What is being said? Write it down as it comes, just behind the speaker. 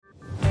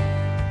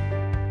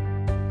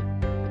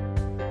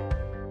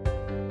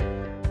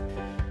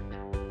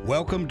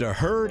Welcome to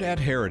Heard at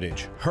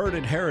Heritage. Heard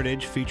at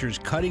Heritage features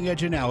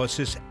cutting-edge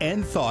analysis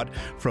and thought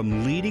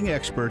from leading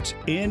experts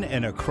in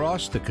and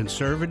across the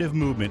conservative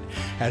movement,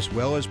 as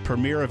well as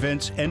premier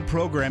events and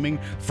programming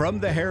from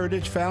the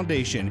Heritage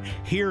Foundation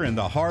here in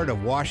the heart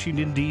of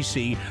Washington,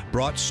 D.C.,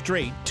 brought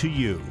straight to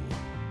you.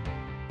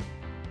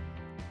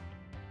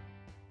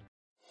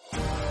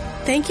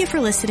 Thank you for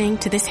listening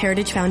to this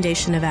Heritage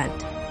Foundation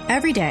event.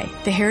 Every day,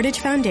 the Heritage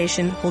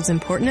Foundation holds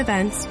important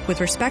events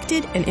with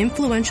respected and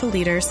influential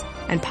leaders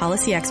and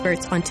policy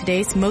experts on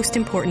today's most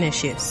important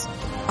issues.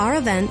 Our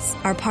events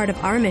are part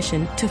of our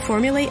mission to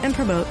formulate and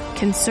promote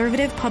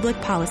conservative public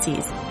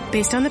policies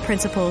based on the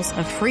principles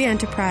of free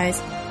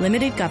enterprise,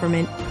 limited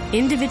government,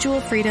 individual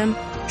freedom,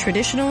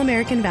 traditional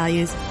American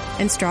values,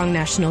 and strong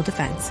national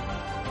defense.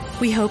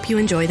 We hope you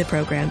enjoy the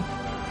program.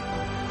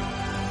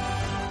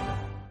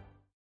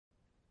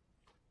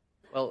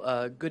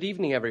 Well, good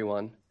evening,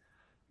 everyone.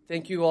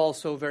 Thank you all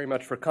so very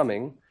much for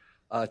coming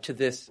to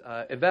this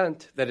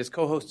event that is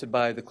co-hosted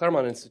by the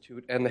Claremont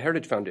Institute and the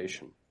Heritage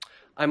Foundation.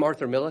 I'm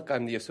Arthur Millick.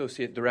 I'm the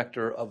Associate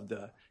Director of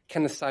the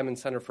Kenneth Simon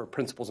Center for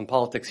Principles and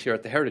Politics here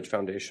at the Heritage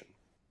Foundation.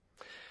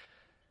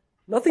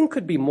 Nothing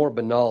could be more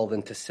banal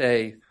than to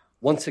say,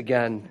 once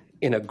again,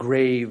 in a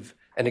grave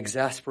and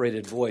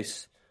exasperated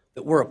voice,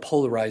 that we're a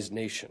polarized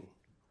nation.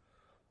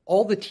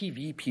 All the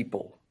TV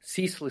people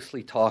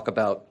ceaselessly talk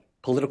about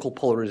political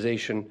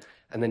polarization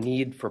and the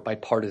need for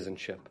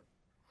bipartisanship.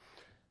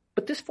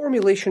 But this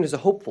formulation is a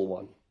hopeful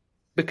one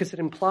because it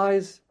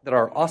implies that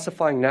our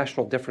ossifying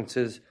national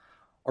differences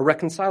are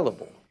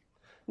reconcilable.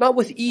 Not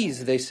with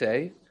ease, they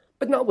say,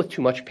 but not with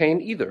too much pain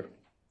either.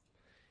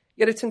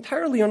 Yet it's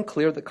entirely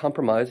unclear that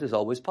compromise is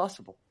always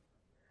possible.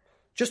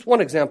 Just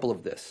one example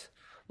of this.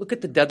 Look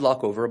at the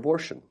deadlock over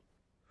abortion,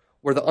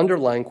 where the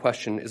underlying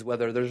question is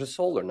whether there's a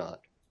soul or not.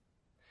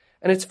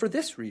 And it's for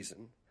this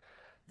reason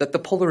that the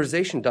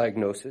polarization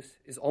diagnosis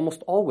is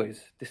almost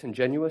always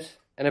disingenuous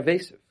and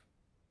evasive.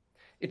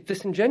 It's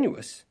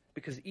disingenuous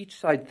because each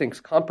side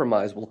thinks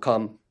compromise will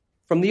come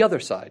from the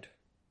other side.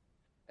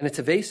 And it's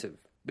evasive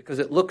because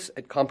it looks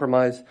at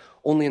compromise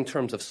only in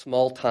terms of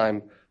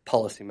small-time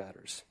policy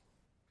matters.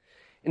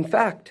 In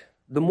fact,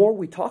 the more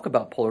we talk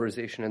about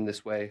polarization in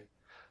this way,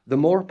 the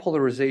more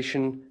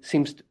polarized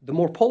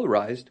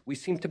we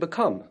seem to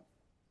become.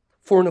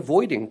 For in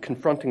avoiding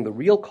confronting the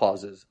real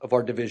causes of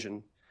our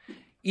division,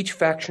 each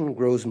faction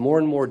grows more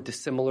and more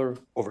dissimilar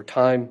over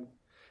time,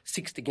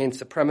 seeks to gain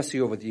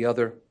supremacy over the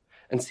other,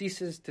 and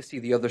ceases to see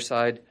the other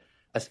side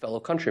as fellow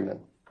countrymen.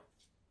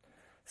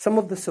 Some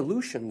of the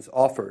solutions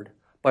offered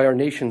by our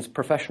nation's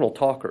professional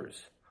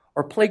talkers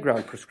are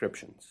playground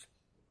prescriptions.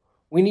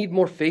 We need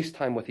more face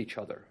time with each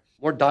other,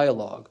 more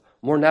dialogue,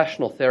 more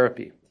national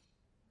therapy.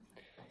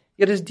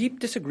 Yet is deep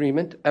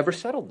disagreement ever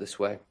settled this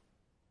way?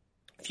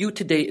 Few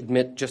today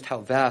admit just how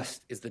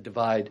vast is the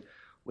divide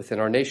within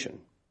our nation.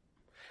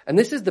 And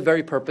this is the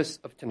very purpose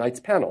of tonight's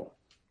panel.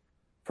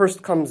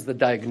 First comes the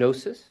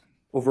diagnosis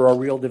over our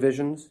real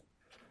divisions.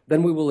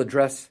 Then we will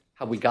address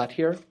how we got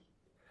here.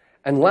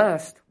 And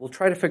last, we'll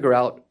try to figure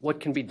out what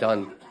can be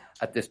done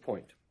at this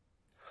point.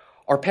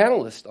 Our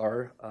panelists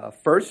are,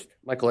 first,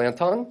 Michael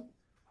Anton,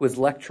 who is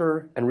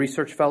lecturer and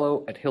research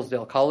fellow at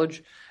Hillsdale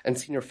College and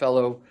senior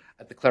fellow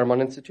at the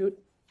Claremont Institute.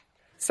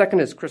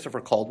 Second is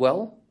Christopher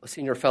Caldwell, a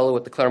senior fellow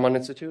at the Claremont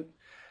Institute.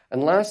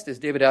 And last is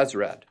David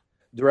Azerrad,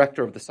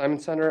 director of the Simon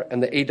Center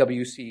and the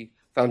AWC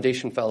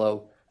Foundation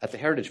Fellow at the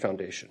Heritage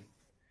Foundation.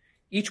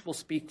 Each will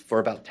speak for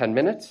about 10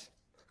 minutes.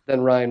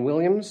 Then Ryan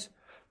Williams,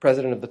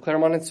 president of the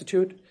Claremont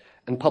Institute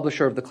and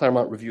publisher of the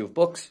Claremont Review of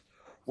Books,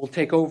 will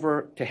take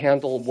over to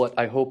handle what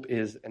I hope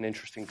is an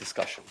interesting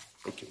discussion.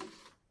 Thank you.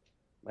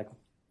 Michael.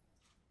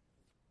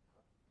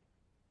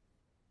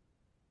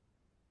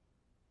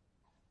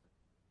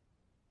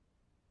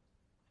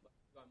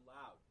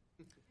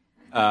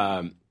 I'm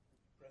loud.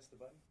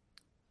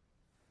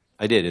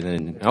 I did, and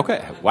then,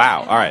 okay,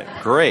 wow, all right,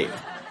 great.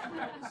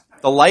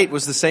 The light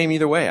was the same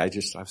either way. I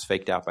was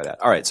faked out by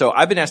that. All right, so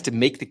I've been asked to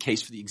make the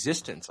case for the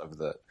existence of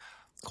the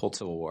Cold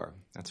Civil War.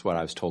 That's what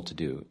I was told to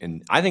do.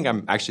 And I think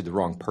I'm actually the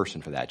wrong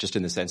person for that, just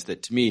in the sense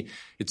that, to me,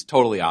 it's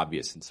totally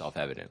obvious and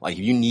self-evident. Like,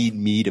 if you need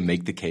me to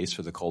make the case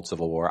for the Cold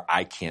Civil War,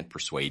 I can't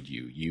persuade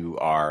you. You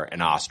are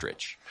an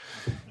ostrich.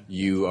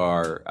 You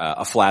are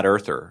a flat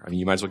earther. I mean,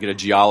 you might as well get a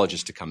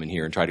geologist to come in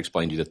here and try to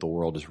explain to you that the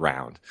world is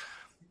round.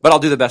 But I'll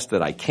do the best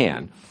that I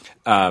can.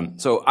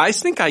 So I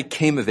think I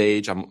came of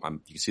age. You can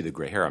see the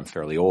gray hair. I'm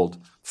fairly old,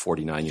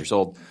 49 years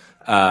old.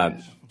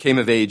 Came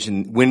of age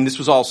when this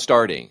was all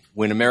starting,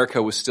 when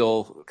America was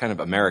still kind of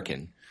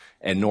American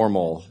and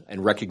normal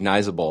and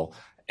recognizable,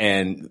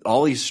 and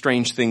all these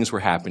strange things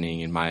were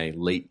happening in my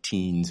late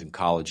teens and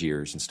college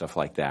years and stuff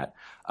like that.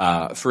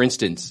 For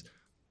instance,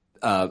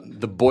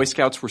 the Boy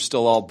Scouts were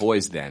still all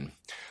boys then.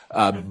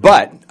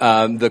 But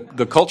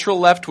the cultural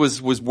left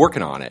was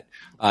working on it.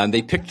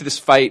 They picked this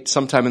fight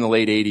sometime in the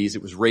late 80s.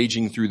 It was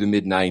raging through the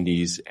mid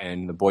 90s,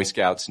 and the Boy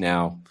Scouts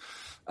now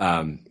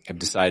have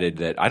decided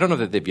that, I don't know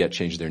that they've yet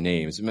changed their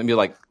names. Maybe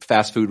like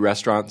fast food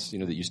restaurants,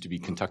 that used to be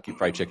Kentucky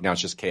Fried Chicken. Now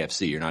it's just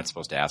KFC. You're not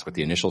supposed to ask what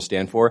the initials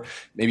stand for.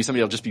 Maybe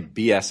somebody will just be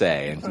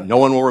BSA and no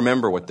one will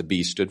remember what the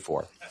B stood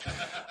for.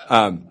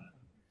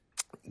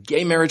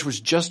 Gay marriage was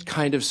just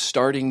kind of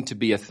starting to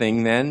be a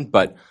thing then,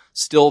 but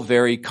still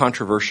very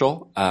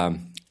controversial.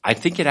 I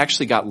think it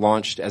actually got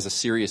launched as a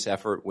serious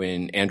effort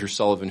when Andrew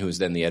Sullivan, who was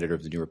then the editor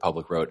of the New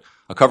Republic, wrote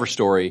a cover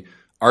story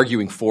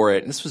arguing for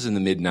it. And this was in the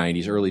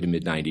mid-90s, early to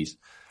mid-90s.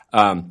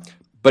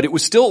 But it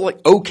was still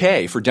like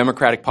okay for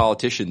Democratic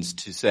politicians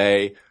to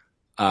say,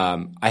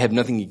 I have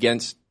nothing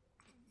against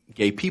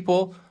gay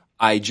people.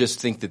 I just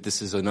think that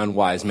this is an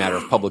unwise matter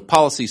of public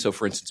policy. So,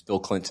 for instance, Bill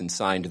Clinton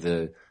signed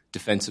the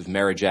Defense of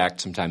Marriage Act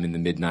sometime in the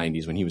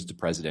mid-90s when he was the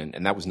president,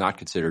 and that was not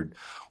considered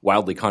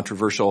wildly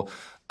controversial.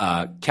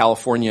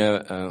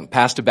 California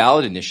passed a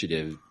ballot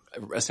initiative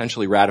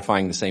essentially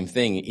ratifying the same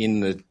thing in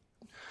the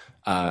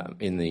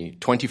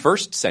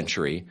 21st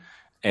century.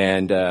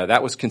 And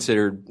that was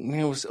considered,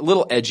 it was a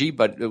little edgy,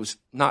 but it was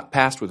not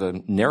passed with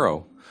a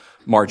narrow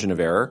margin of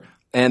error.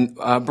 And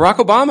Barack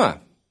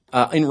Obama,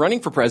 in running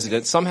for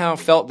president, somehow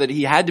felt that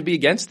he had to be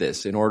against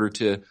this in order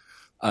to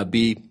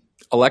be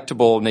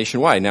electable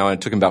nationwide. Now, it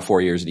took him about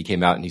 4 years, and he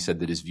came out and he said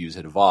that his views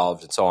had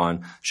evolved and so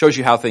on. Shows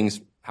you how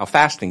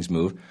fast things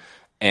move.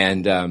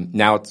 And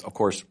now, of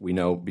course, we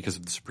know because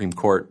of the Supreme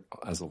Court,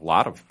 as a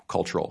lot of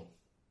cultural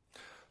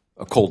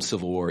cold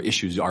Civil War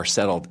issues are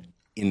settled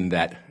in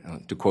that,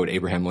 to quote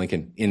Abraham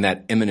Lincoln, in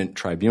that eminent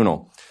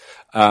tribunal.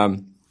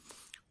 Who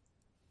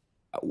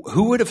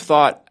would have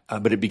thought,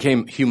 but it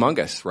became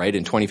humongous, right,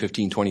 in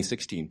 2015,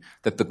 2016,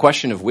 that the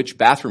question of which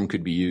bathroom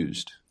could be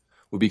used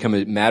would become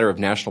a matter of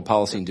national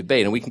policy and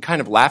debate. And we can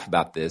kind of laugh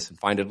about this and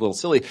find it a little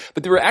silly,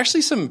 but there were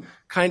actually some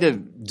kind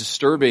of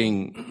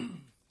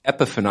disturbing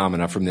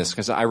epiphenomena from this,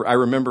 because I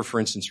remember, for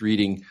instance,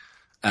 reading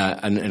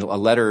a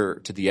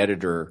letter to the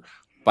editor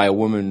by a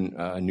woman,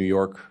 a New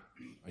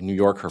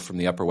Yorker from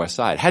the Upper West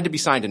Side. Had to be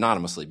signed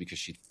anonymously because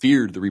she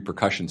feared the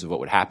repercussions of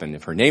what would happen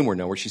if her name were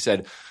known, where she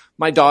said,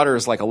 my daughter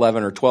is like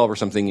 11 or 12 or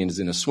something and is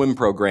in a swim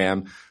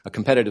program, a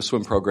competitive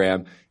swim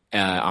program,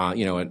 at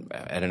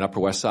an Upper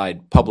West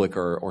Side public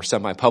or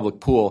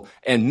semi-public pool,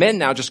 and men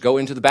now just go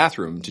into the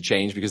bathroom to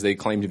change because they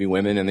claim to be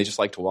women and they just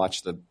like to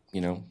watch the,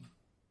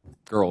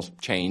 girls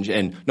change,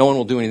 and no one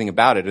will do anything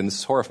about it, and this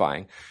is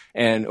horrifying.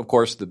 And of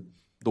course, the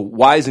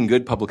wise and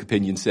good public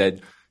opinion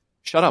said,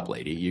 shut up,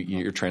 lady,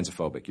 you're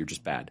transphobic, you're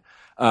just bad.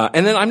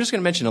 And then I'm just going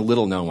to mention a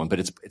little known one, but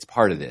it's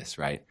part of this,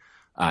 right?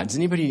 Does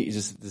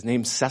the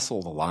name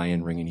Cecil the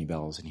Lion ring any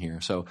bells in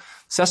here? So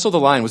Cecil the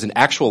Lion was an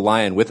actual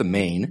lion with a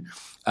mane,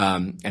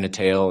 and a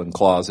tail and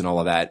claws and all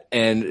of that.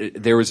 And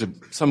there was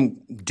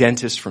some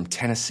dentist from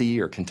Tennessee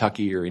or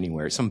Kentucky or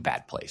anywhere, some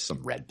bad place,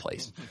 some red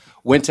place,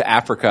 went to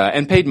Africa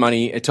and paid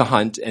money to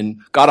hunt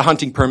and got a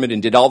hunting permit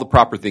and did all the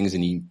proper things,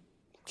 and he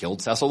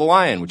killed Cecil the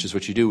Lion, which is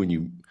what you do when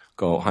you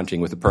go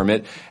hunting with a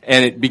permit.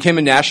 And it became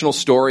a national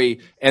story,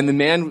 and the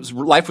man's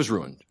life was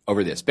ruined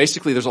over this.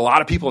 Basically, there's a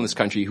lot of people in this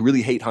country who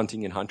really hate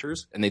hunting and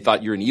hunters, and they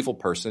thought you're an evil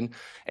person,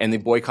 and they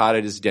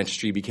boycotted his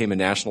dentistry, became a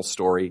national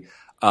story.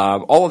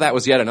 All of that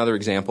was yet another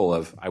example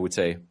of, I would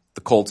say,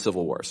 the cold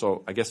Civil War.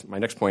 So I guess my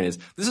next point is,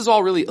 this is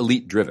all really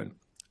elite driven.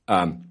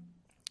 To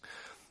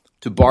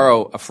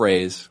borrow a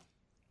phrase,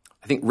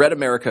 I think Red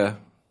America,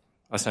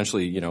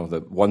 essentially,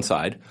 the one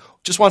side,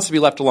 just wants to be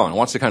left alone. It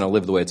wants to kind of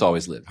live the way it's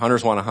always lived.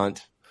 Hunters want to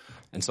hunt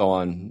and so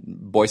on.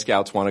 Boy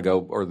Scouts want to go,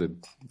 or the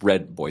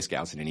Red Boy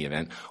Scouts in any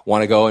event,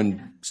 want to go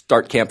and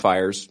start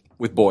campfires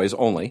with boys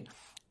only.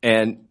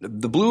 And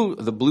the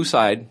blue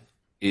side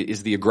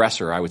is the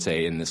aggressor, I would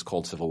say, in this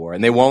cold Civil War.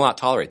 And they will not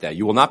tolerate that.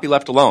 You will not be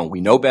left alone.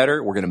 We know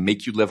better. We're going to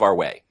make you live our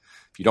way.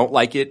 If you don't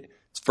like it,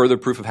 it's further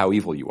proof of how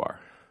evil you are.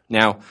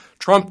 Now,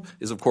 Trump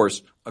is, of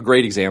course, a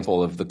great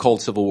example of the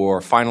cold Civil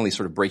War finally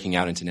sort of breaking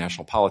out into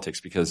national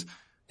politics, because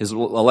his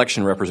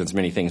election represents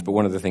many things, but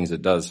one of the things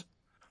it does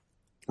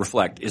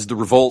reflect is the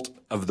revolt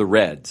of the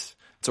Reds.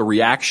 It's a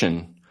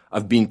reaction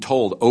of being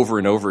told over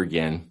and over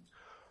again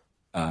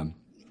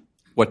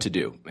what to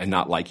do and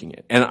not liking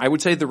it. And I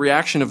would say the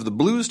reaction of the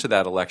Blues to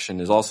that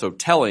election is also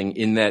telling,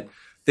 in that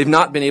they've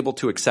not been able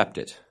to accept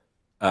it.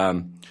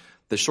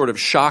 The sort of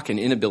shock and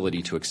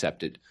inability to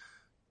accept it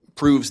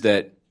proves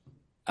that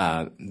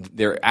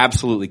they're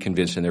absolutely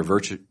convinced in their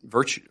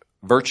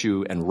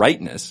virtue and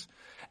rightness,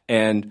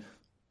 and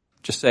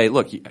just say,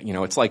 look,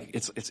 it's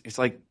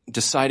like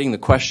deciding the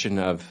question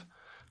of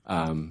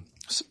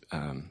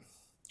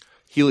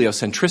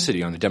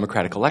heliocentricity on the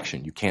Democratic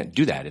election. You can't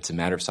do that. It's a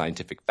matter of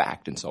scientific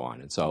fact and so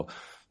on. And so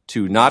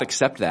to not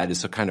accept that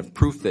is a kind of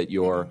proof that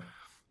you're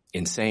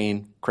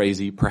insane,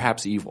 crazy,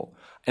 perhaps evil.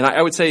 And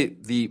I would say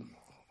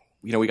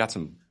we got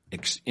some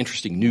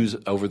interesting news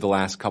over the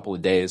last couple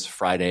of days.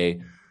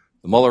 Friday,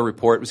 the Mueller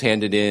report was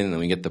handed in, and then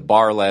we get the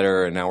Barr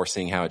letter, and now we're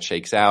seeing how it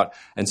shakes out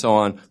and so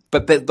on.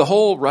 But the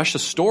whole Russia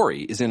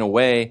story is in a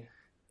way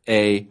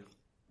a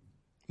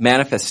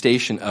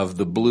manifestation of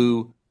the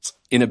blue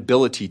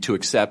inability to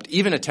accept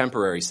even a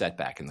temporary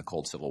setback in the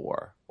Cold Civil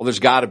War. Well, there's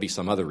got to be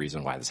some other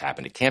reason why this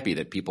happened. It can't be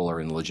that people are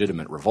in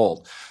legitimate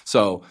revolt.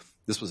 So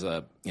this was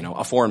a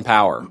foreign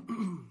power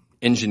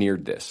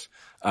engineered this.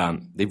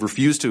 They've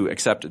refused to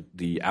accept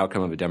the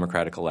outcome of a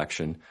democratic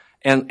election.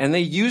 And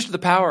they used the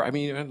power. I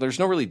mean, there's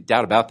no really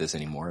doubt about this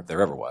anymore, if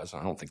there ever was.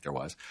 I don't think there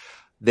was.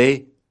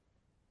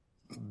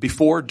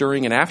 Before,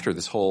 during, and after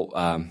this whole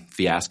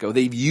fiasco,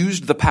 they've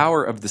used the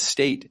power of the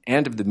state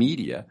and of the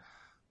media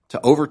to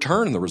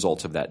overturn the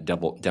results of that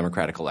double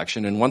democratic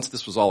election. And once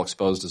this was all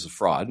exposed as a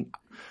fraud,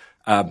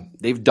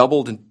 they've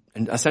doubled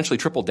and essentially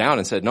tripled down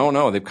and said,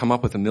 no, they've come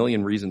up with a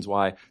million reasons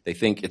why they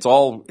think it's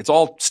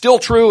all still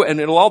true and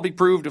it'll all be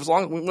proved as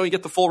long as when we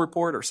get the full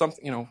report or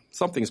something,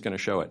 something's going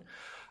to show it.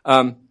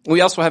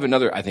 We also have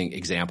another, I think,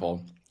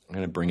 example. I'm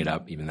going to bring it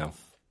up even though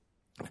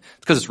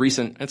because it's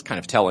recent. It's kind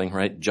of telling,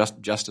 right?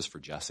 Justice for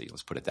Jussie.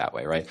 Let's put it that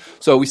way, right?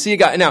 So we see a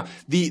guy. Now,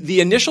 the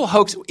initial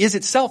hoax is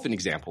itself an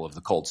example of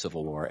the Cold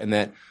Civil War, and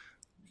that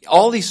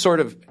all these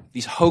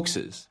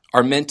hoaxes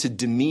are meant to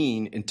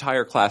demean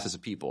entire classes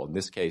of people. In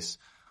this case,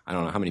 I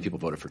don't know how many people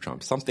voted for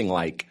Trump. Something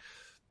like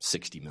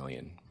 60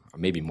 million, or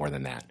maybe more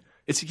than that.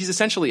 He's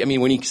essentially,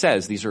 when he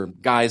says these are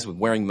guys with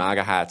wearing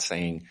MAGA hats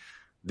saying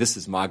this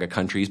is MAGA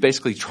country, he's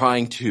basically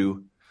trying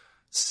to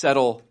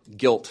settle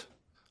guilt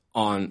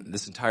on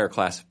this entire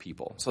class of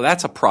people. So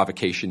that's a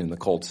provocation in the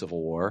Cold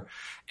Civil War.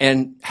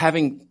 And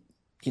having,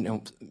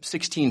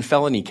 16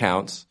 felony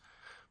counts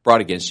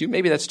brought against you,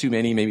 maybe that's too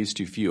many, maybe it's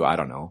too few, I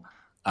don't know.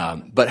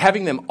 But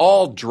having them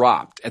all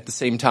dropped at the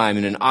same time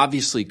in an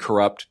obviously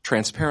corrupt,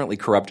 transparently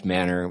corrupt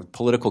manner, with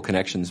political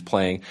connections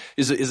playing,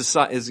 is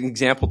an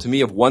example to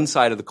me of one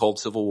side of the Cold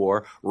Civil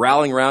War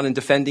rallying around and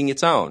defending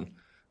its own.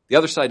 The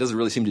other side doesn't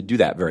really seem to do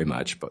that very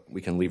much, but we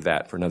can leave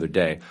that for another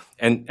day.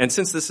 And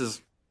since this is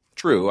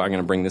true, I'm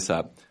going to bring this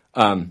up.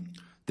 The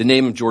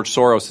name of George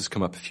Soros has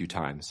come up a few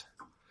times.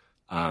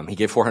 He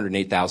gave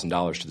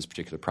 $408,000 to this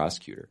particular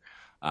prosecutor.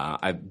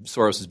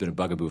 Soros has been a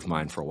bugaboo of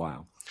mine for a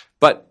while.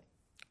 But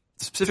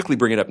specifically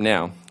bring it up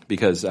now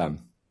because so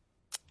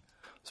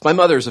my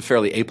mother is a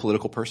fairly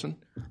apolitical person.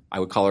 I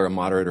would call her a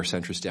moderate or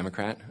centrist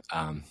Democrat.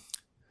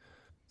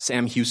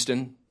 Sam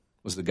Houston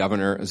was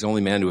the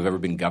only man to have ever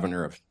been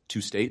governor of 2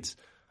 states.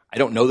 I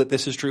don't know that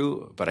this is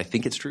true, but I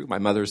think it's true. My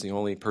mother is the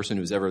only person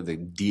who's ever the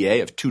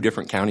DA of 2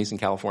 different counties in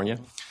California.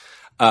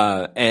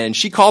 And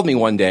she called me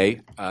one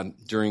day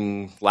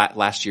during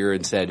last year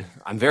and said,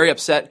 I'm very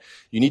upset.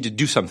 You need to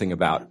do something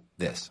about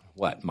this.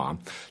 What, Mom?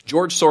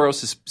 George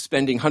Soros is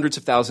spending hundreds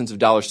of thousands of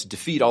dollars to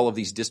defeat all of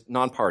these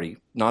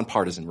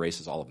nonpartisan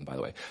races, all of them, by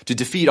the way, to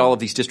defeat all of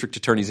these district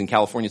attorneys in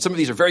California. Some of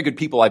these are very good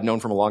people I've known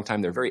from a long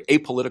time. They're very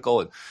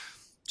apolitical, and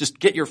just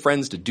get your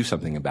friends to do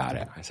something about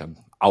it. I said,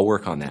 I'll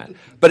work on that.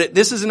 But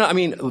this is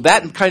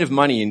that kind of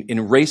money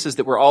in races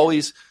that were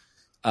always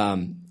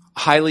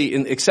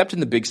except in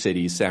the big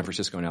cities, San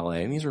Francisco and LA,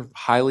 and these are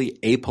highly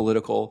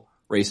apolitical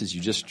races.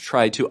 You just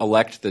try to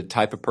elect the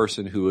type of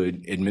person who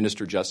would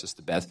administer justice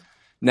the best.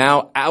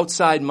 Now,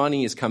 outside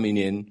money is coming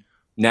in,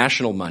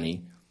 national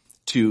money,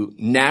 to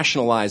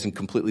nationalize and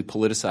completely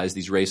politicize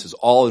these races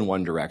all in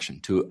one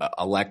direction, to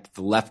elect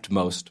the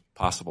leftmost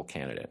possible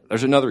candidate.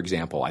 There's another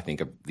example, I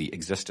think, of the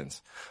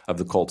existence of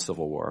the Cold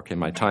Civil War. Okay,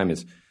 my time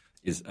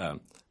is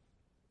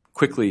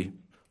quickly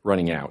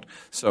running out.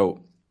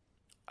 So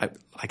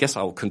I guess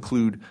I'll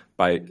conclude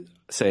by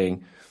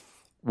saying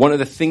one of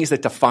the things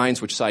that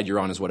defines which side you're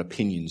on is what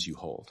opinions you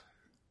hold.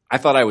 I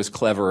thought I was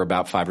clever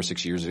about 5 or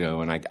 6 years ago,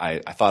 and I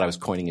thought I was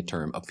coining a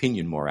term,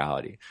 opinion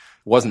morality.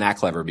 It wasn't that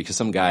clever because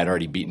some guy had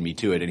already beaten me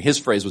to it, and his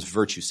phrase was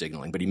virtue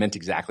signaling, but he meant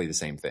exactly the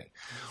same thing.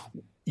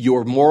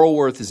 Your moral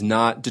worth is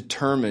not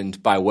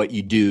determined by what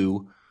you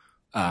do,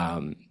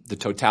 the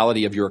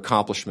totality of your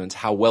accomplishments,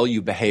 how well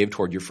you behave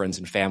toward your friends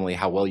and family,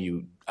 how well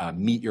you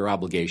meet your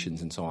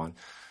obligations, and so on.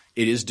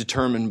 It is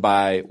determined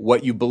by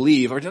what you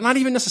believe, or not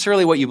even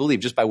necessarily what you believe,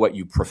 just by what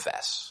you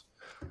profess.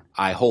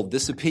 I hold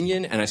this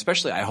opinion, and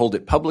especially I hold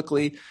it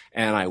publicly,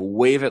 and I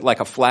wave it like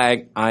a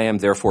flag. I am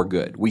therefore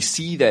good. We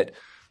see that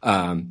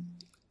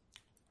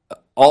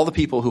all the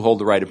people who hold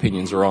the right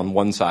opinions are on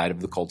one side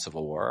of the Cold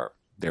Civil War.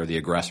 They're the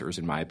aggressors,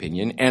 in my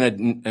opinion,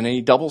 and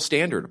a double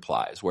standard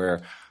applies,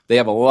 where they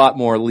have a lot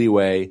more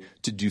leeway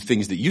to do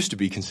things that used to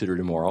be considered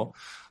immoral,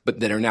 but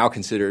that are now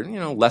considered,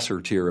 lesser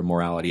tier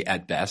immorality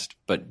at best,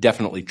 but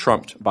definitely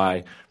trumped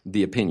by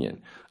the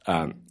opinion.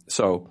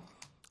 So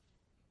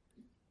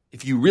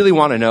if you really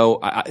want to know,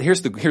 I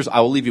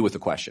will leave you with a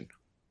question.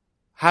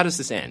 How does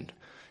this end?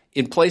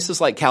 In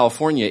places like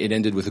California, it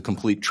ended with a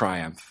complete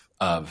triumph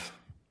of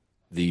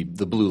the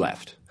blue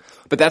left.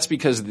 But that's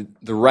because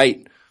the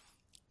right,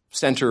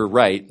 center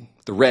right,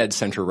 the red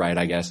center right,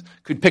 I guess,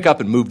 could pick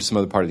up and move to some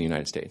other part of the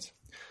United States.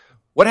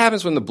 What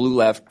happens when the blue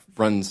left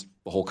runs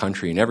the whole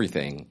country and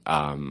everything?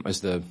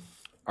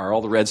 Are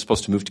all the Reds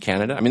supposed to move to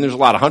Canada? There's a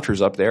lot of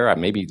hunters up there.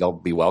 Maybe they'll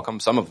be welcome,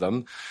 some of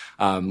them.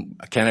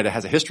 Canada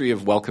has a history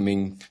of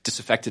welcoming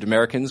disaffected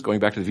Americans going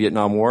back to the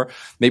Vietnam War.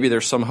 Maybe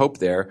there's some hope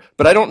there.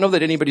 But I don't know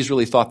that anybody's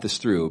really thought this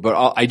through.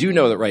 But I do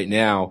know that right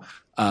now,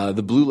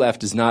 the blue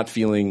left is not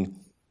feeling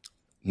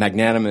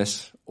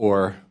magnanimous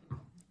or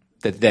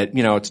that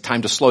it's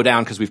time to slow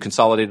down because we've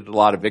consolidated a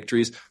lot of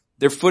victories.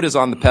 Their foot is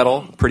on the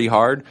pedal pretty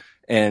hard,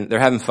 and they're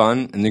having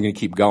fun, and they're going to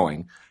keep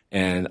going.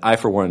 And I,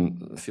 for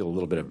one, feel a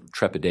little bit of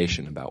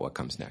trepidation about what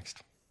comes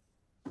next.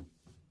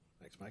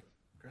 Thanks, Mike.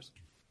 Chris?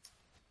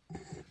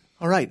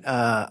 All right.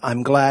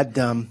 I'm glad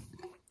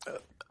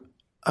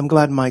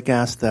Mike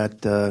asked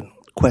that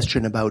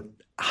question about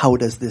how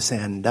does this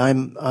end.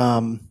 I'm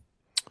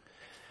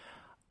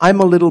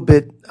a little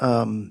bit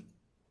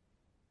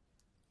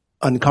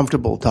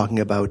uncomfortable talking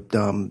about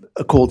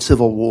a cold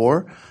civil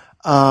war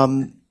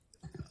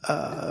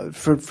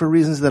for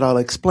reasons that I'll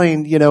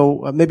explain.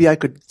 Maybe I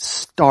could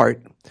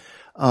start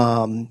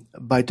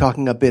by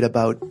talking a bit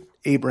about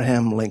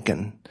Abraham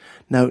Lincoln.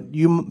 Now,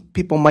 you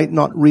people might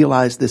not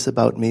realize this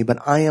about me,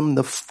 but I am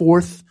the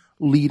fourth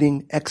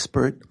leading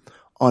expert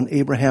on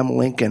Abraham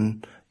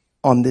Lincoln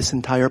on this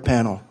entire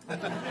panel.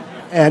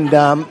 And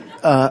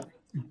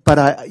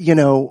but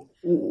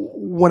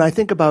when I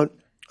think about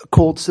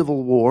cold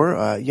civil war,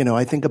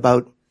 I think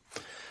about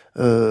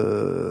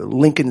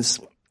Lincoln's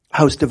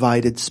House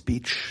divided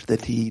speech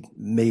that he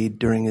made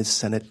during his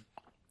Senate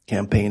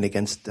campaign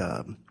against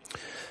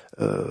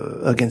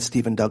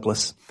Stephen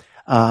Douglas,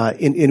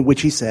 in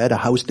which he said, "A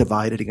house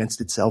divided against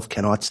itself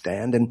cannot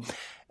stand."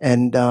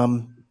 And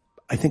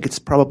I think it's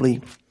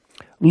probably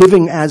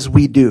living as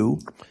we do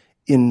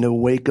in the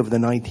wake of the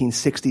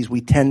 1960s.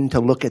 We tend to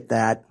look at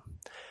that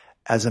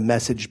as a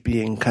message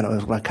being kind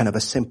of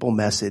a simple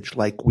message,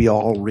 like we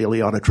all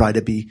really ought to try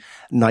to be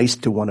nice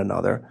to one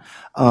another.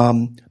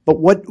 But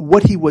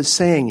what he was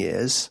saying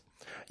is,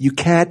 you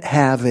can't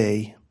have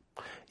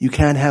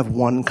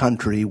one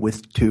country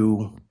with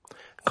two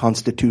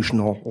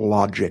constitutional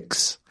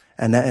logics.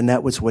 And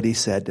that was what he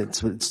said.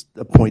 It's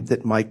a point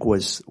that Mike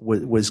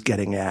was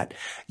getting at.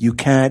 You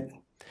can't,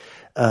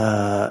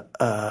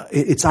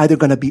 it's either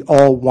going to be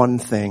all one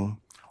thing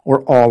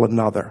or all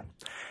another.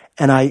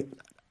 And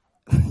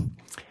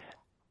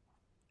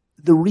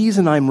the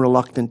reason I'm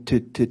reluctant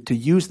to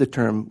use the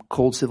term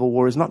cold civil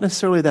war is not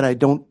necessarily that I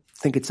don't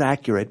think it's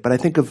accurate, but I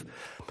think of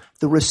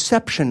the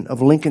reception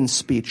of Lincoln's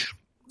speech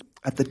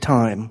at the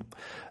time.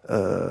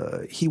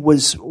 He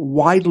was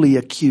widely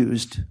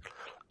accused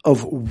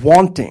of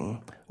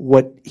wanting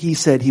what he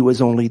said he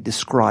was only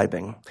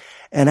describing.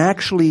 And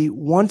actually,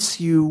 once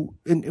you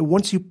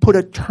put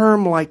a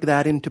term like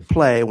that into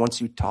play,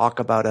 once you talk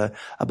about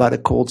a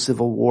cold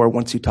civil war,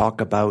 once you talk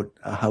about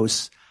a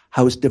house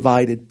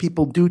divided,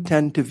 people do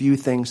tend to view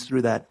things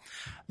through that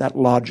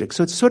logic.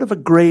 So it's sort of a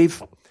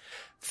grave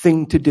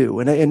thing to do.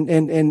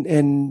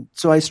 And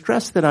so I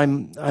stress that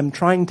I'm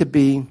trying to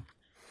be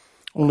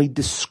only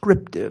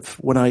descriptive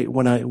when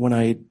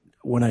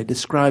I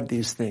describe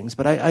these things.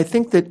 But I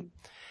think that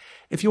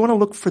if you want to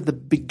look for the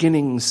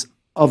beginnings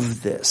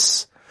of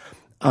this,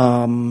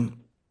 I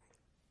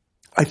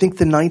think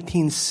the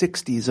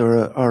 1960s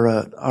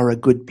are a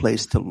good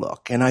place to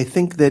look. And I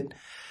think that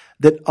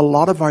a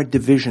lot of our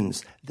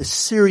divisions, the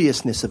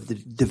seriousness of the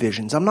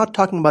divisions, I'm not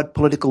talking about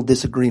political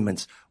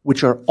disagreements,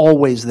 which are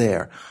always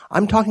there.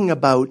 I'm talking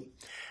about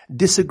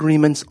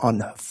disagreements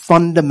on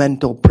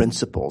fundamental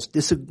principles,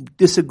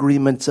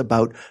 disagreements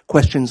about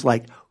questions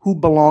like who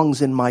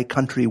belongs in my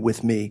country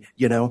with me,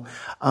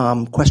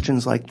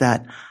 questions like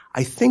that.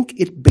 I think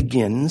it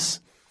begins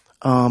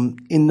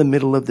in the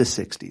middle of the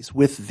 60s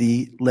with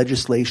the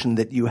legislation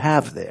that you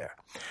have there.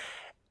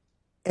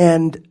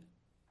 And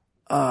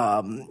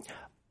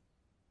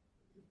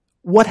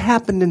what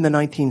happened in the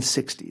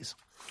 1960s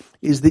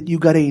is that you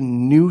got a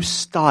new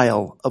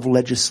style of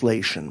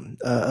legislation,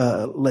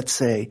 let's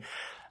say,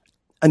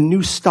 a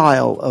new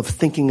style of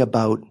thinking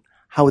about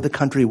how the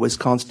country was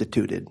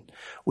constituted,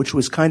 which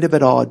was kind of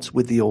at odds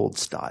with the old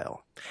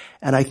style.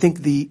 And I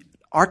think the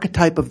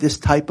archetype of this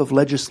type of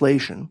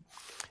legislation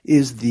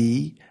is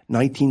the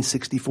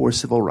 1964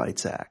 Civil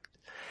Rights Act.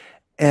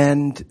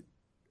 And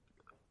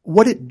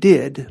what it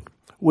did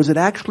was it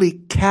actually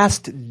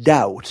cast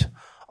doubt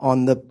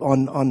on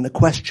the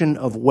question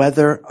of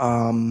whether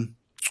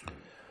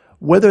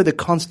the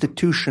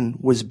Constitution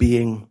was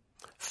being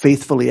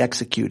faithfully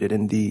executed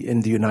in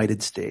the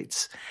United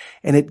States.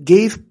 And it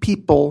gave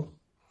people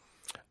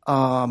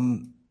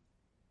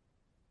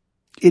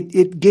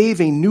it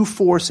gave a new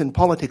force in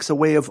politics, a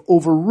way of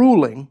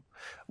overruling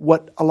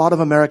what a lot of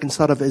Americans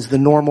thought of as the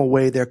normal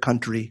way their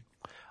country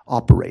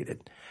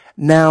operated.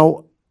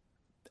 Now,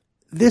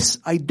 this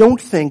I don't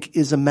think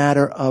is a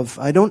matter of,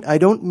 I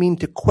don't mean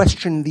to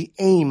question the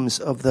aims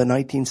of the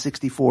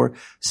 1964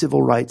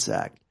 Civil Rights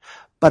Act,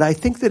 but I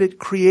think that it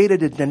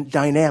created a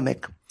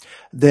dynamic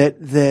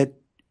that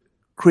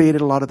created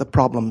a lot of the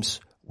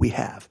problems we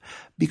have.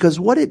 Because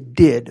what it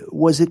did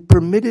was it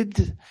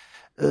permitted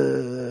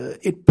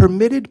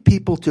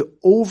people to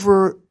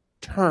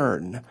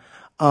overturn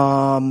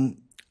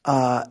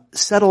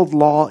settled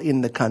law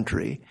in the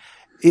country.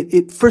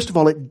 First of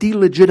all, it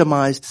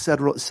delegitimized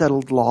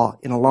settled law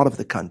in a lot of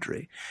the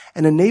country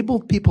and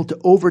enabled people to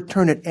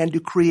overturn it and to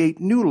create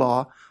new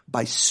law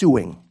by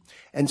suing.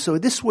 And so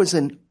this was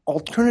an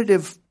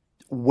alternative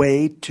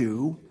way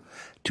to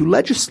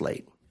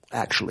legislate.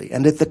 actually.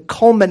 And at the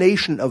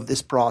culmination of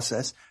this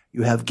process,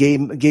 you have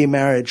gay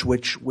marriage,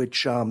 which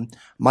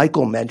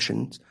Michael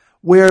mentioned,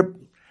 where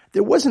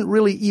there wasn't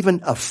really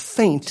even a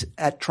feint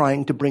at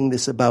trying to bring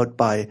this about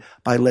by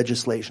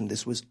legislation.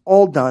 This was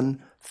all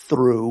done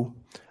through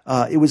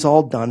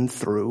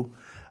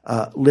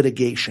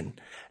litigation.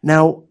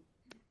 Now,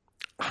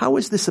 how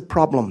is this a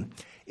problem?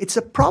 It's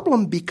a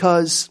problem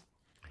because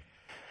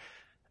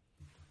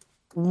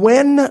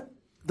when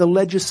the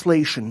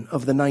legislation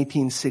of the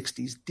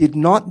 1960s did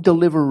not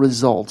deliver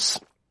results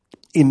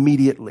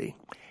immediately,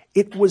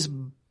 it was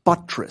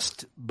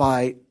buttressed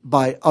by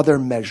other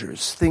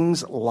measures,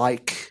 things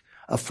like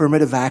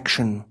affirmative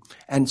action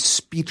and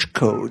speech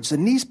codes,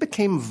 and these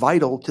became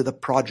vital to the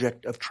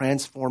project of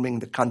transforming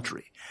the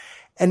country.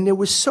 And there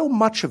was so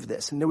much of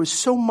this, and there was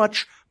so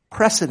much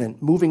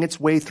precedent moving its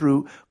way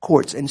through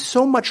courts, and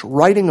so much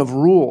writing of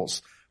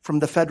rules from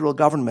the federal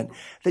government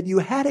that you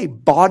had a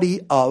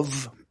body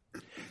of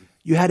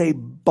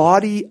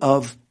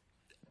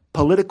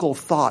political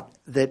thought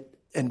that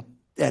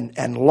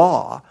and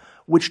law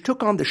which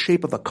took on the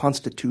shape of a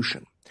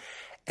constitution.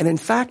 And in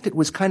fact, it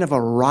was kind of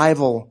a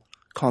rival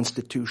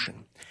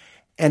constitution.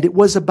 And it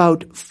was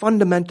about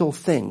fundamental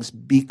things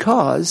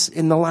because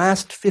in the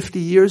last 50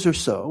 years or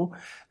so,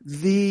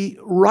 the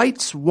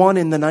rights won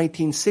in the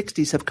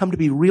 1960s have come to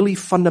be really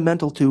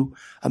fundamental to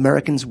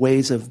Americans'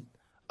 ways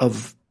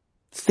of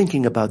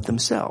thinking about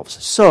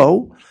themselves.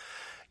 So,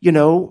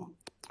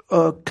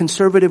 a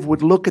conservative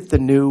would look at the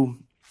new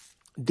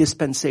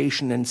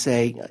dispensation and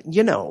say,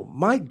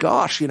 my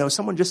gosh,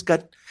 someone just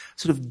got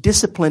sort of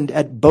disciplined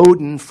at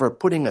Bowdoin for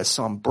putting a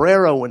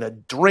sombrero in a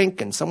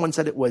drink, and someone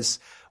said it was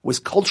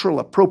cultural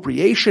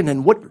appropriation.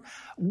 And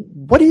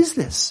what is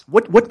this?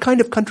 What kind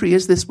of country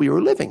is this we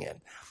are living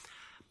in?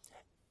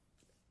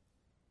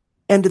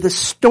 And the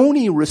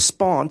stony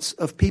response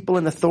of people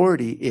in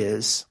authority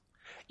is,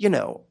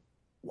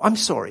 I'm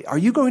sorry, are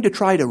you going to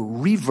try to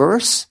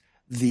reverse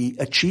the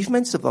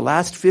achievements of the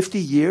last 50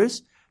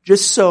 years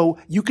just so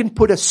you can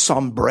put a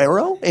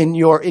sombrero in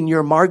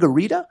your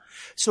margarita?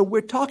 So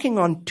we're talking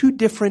on two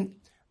different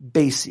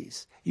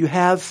bases. You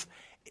have,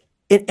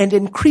 and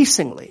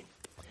increasingly,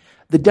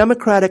 the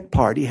Democratic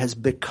Party has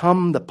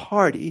become the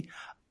party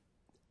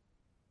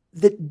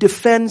that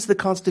defends the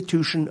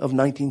Constitution of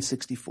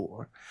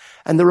 1964,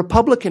 and the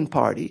Republican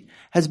Party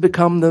has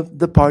become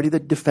the party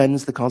that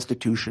defends the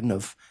Constitution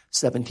of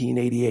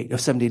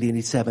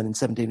 1787 and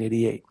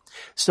 1788.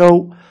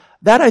 So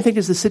that, I think,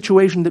 is the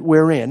situation that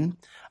we're in.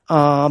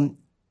 And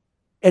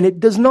it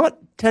does not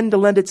tend to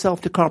lend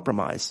itself to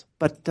compromise.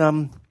 But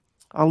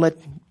I'll let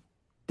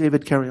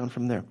David carry on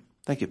from there.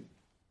 Thank you.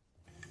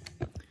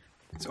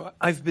 So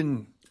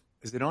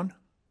is it on?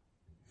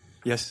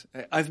 Yes.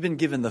 I've been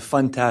given the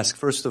fun task,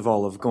 first of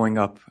all, of going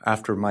up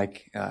after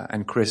Mike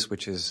and Chris,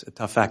 which is a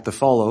tough act to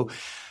follow,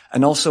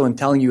 and also in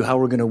telling you how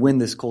we're going to win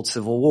this cold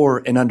civil war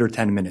in under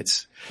 10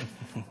 minutes.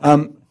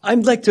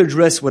 I'd like to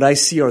address what I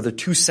see are the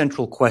two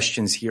central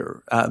questions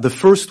here. The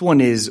first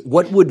one is,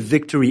 what would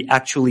victory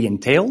actually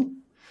entail?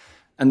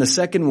 And the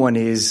second one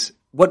is,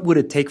 what would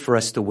it take for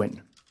us to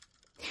win?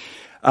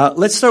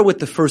 Let's start with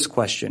the first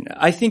question.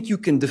 I think you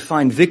can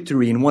define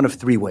victory in one of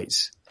three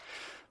ways.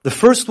 The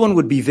first one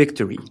would be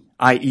victory,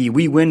 i.e.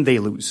 we win, they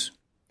lose.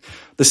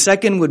 The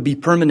second would be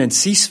permanent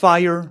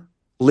ceasefire,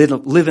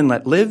 live and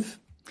let live.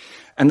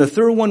 And the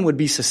third one would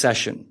be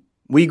secession.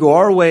 We go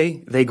our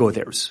way, they go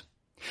theirs.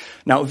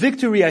 Now,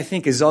 victory, I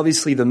think, is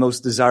obviously the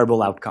most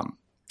desirable outcome.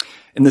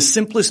 In the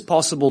simplest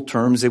possible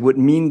terms, it would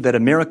mean that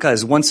America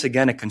is once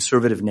again a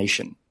conservative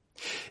nation.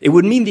 It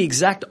would mean the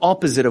exact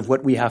opposite of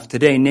what we have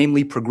today,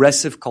 namely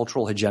progressive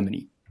cultural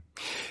hegemony.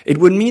 It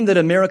would mean that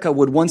America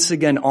would once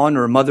again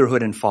honor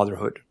motherhood and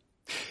fatherhood.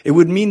 It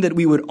would mean that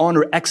we would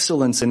honor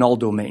excellence in all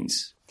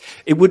domains.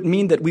 It would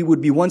mean that we would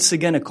be once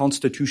again a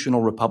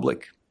constitutional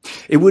republic.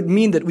 It would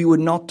mean that we would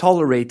not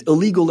tolerate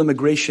illegal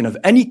immigration of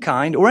any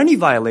kind or any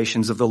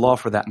violations of the law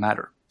for that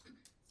matter.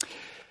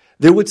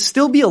 There would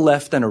still be a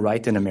left and a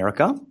right in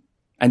America,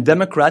 and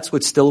Democrats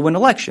would still win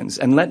elections.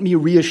 And let me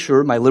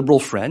reassure my liberal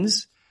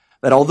friends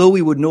that although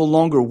we would no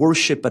longer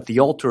worship at the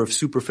altar of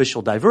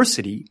superficial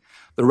diversity,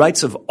 the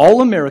rights of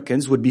all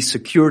Americans would be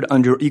secured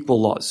under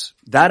equal laws.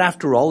 That,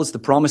 after all, is the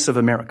promise of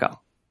America.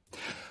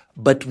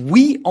 But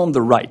we on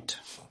the right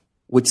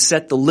would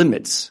set the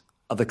limits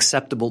of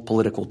acceptable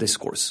political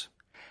discourse.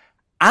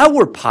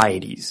 Our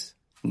pieties,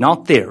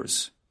 not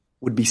theirs,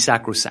 would be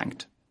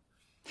sacrosanct.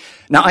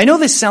 Now, I know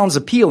this sounds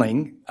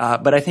appealing,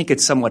 but I think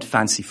it's somewhat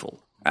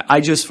fanciful.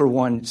 I just, for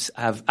one,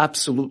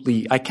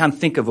 I can't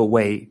think of a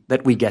way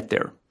that we get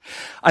there.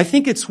 I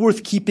think it's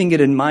worth keeping it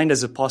in mind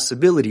as a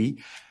possibility,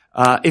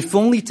 if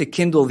only to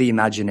kindle the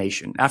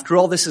imagination. After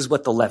all, this is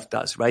what the left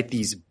does, right?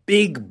 These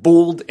big,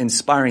 bold,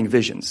 inspiring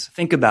visions.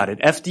 Think about it.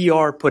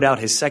 FDR put out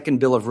his second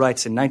Bill of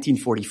Rights in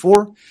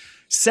 1944.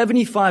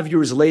 75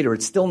 years later,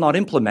 it's still not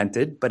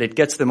implemented, but it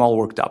gets them all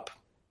worked up.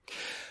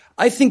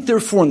 I think,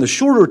 therefore, in the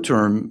shorter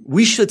term,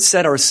 we should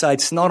set our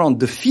sights not on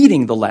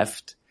defeating the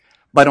left,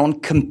 but on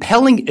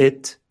compelling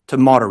it to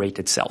moderate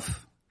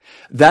itself.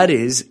 That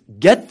is,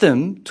 get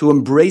them to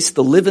embrace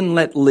the live and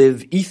let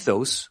live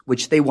ethos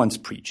which they once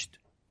preached.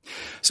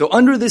 So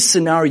under this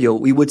scenario,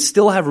 we would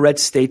still have red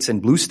states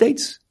and blue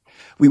states.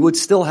 We would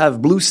still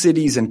have blue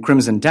cities and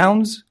crimson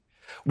towns.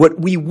 What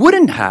we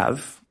wouldn't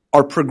have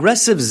are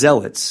progressive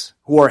zealots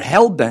who are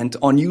hell-bent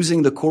on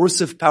using the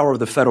coercive power of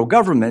the federal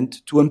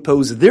government to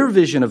impose their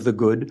vision of the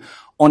good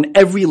on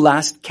every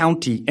last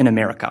county in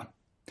America.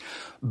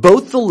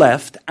 Both the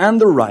left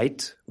and the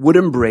right would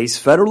embrace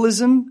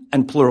federalism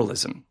and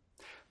pluralism.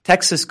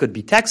 Texas could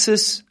be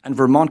Texas, and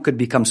Vermont could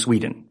become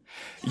Sweden.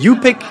 You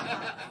pick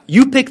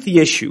the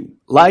issue.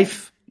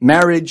 Life,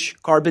 marriage,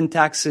 carbon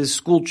taxes,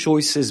 school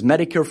choices,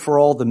 Medicare for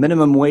all, the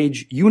minimum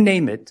wage, you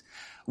name it.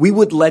 We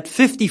would let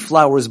 50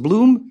 flowers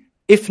bloom,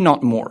 if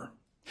not more.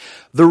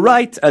 The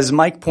right, as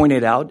Mike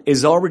pointed out,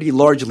 is already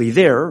largely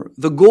there.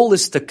 The goal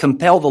is to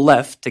compel the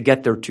left to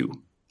get there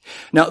too.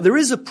 Now, there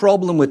is a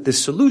problem with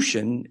this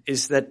solution,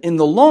 is that in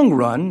the long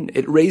run,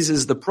 it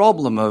raises the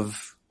problem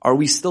of, are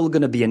we still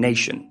going to be a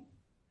nation?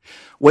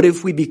 What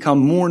if we become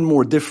more and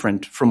more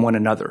different from one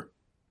another?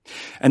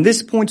 And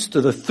this points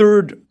to the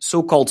third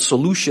so-called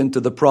solution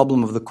to the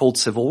problem of the Cold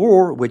Civil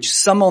War, which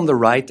some on the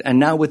right, and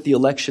now with the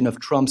election of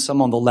Trump,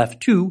 some on the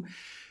left too,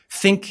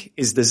 think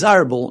is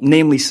desirable,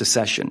 namely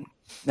secession.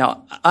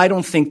 Now, I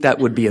don't think that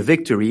would be a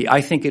victory.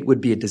 I think it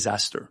would be a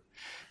disaster.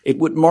 It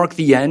would mark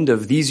the end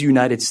of these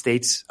United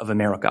States of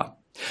America.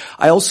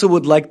 I also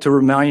would like to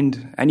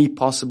remind any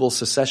possible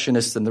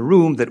secessionists in the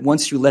room that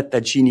once you let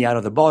that genie out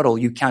of the bottle,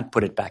 you can't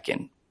put it back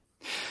in.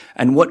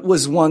 And what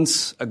was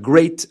once a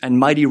great and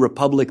mighty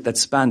republic that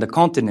spanned a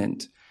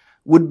continent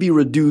would be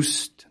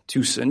reduced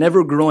to an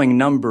ever-growing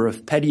number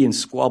of petty and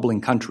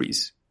squabbling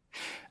countries.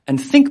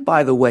 And think,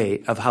 by the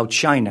way, of how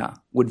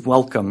China would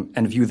welcome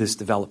and view this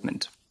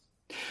development.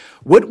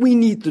 What we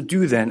need to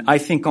do then, I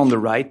think on the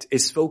right,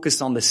 is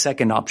focus on the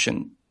second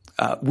option.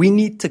 We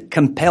need to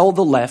compel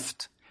the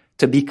left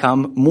to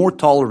become more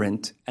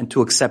tolerant and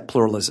to accept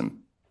pluralism.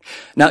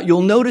 Now,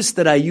 you'll notice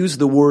that I use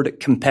the word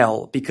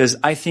compel because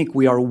I think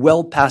we are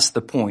well past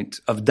the point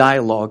of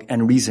dialogue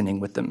and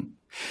reasoning with them.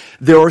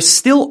 There are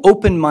still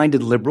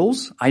open-minded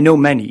liberals, I know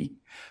many,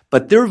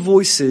 but their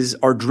voices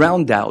are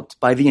drowned out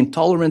by the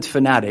intolerant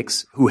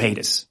fanatics who hate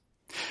us.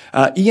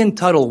 Ian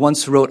Tuttle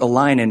once wrote a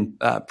line in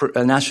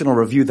a National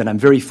Review that I'm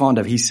very fond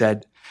of. He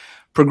said,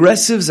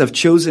 "Progressives have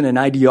chosen an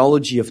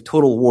ideology of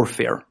total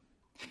warfare.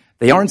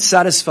 They aren't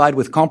satisfied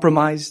with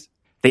compromise.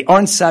 They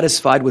aren't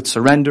satisfied with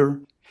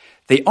surrender.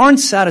 They aren't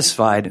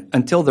satisfied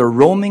until they're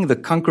roaming the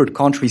conquered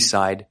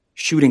countryside,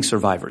 shooting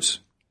survivors."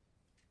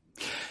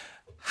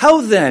 How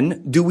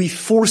then do we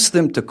force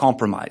them to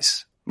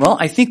compromise? Well,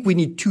 I think we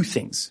need two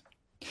things.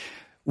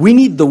 We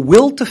need the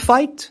will to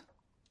fight,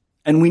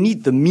 and we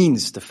need the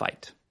means to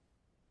fight.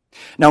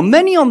 Now,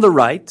 many on the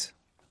right,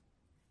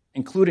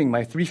 including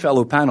my three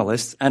fellow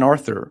panelists and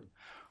Arthur,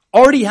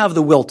 already have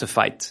the will to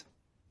fight.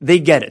 They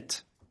get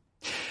it.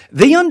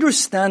 They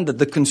understand that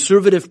the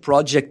conservative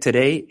project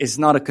today is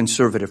not a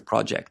conservative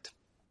project.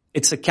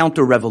 It's a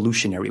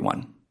counter-revolutionary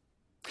one.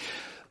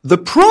 The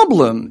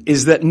problem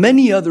is that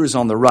many others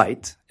on the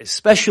right,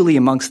 especially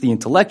amongst the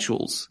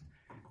intellectuals,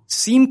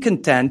 seem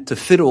content to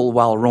fiddle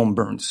while Rome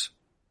burns.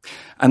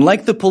 And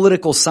like the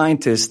political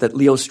scientists that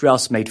Leo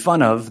Strauss made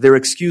fun of, they're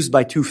excused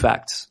by two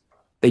facts.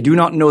 They do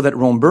not know that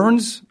Rome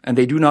burns, and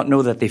they do not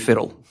know that they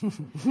fiddle.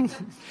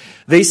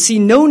 They see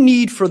no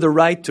need for the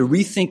right to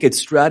rethink its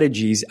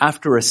strategies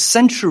after a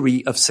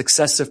century of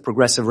successive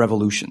progressive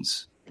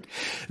revolutions.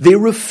 They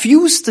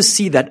refuse to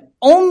see that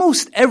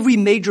almost every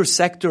major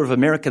sector of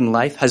American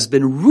life has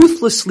been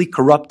ruthlessly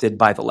corrupted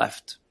by the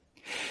left.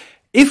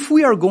 If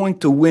we are going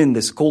to win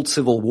this cold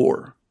civil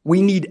war,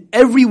 we need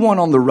everyone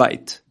on the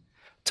right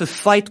to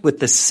fight with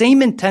the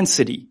same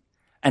intensity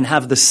and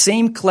have the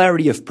same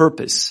clarity of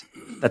purpose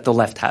that the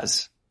left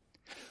has.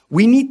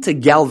 We need to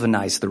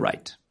galvanize the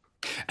right.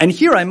 And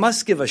here I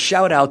must give a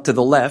shout out to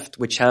the left,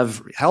 which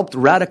have helped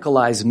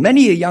radicalize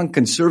many a young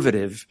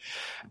conservative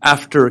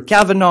after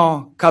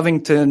Kavanaugh,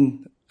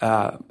 Covington,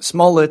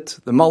 Smollett,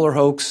 the Mueller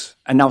hoax,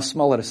 and now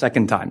Smollett a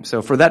second time.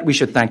 So for that, we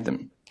should thank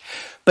them.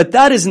 But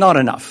that is not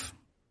enough,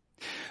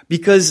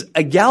 because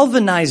a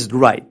galvanized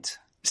right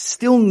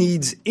still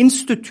needs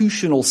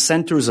institutional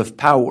centers of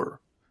power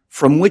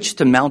from which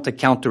to mount a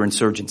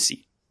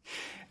counterinsurgency.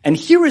 And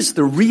here is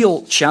the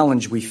real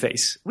challenge we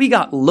face. We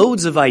got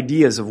loads of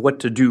ideas of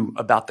what to do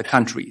about the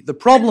country. The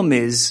problem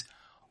is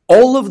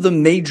all of the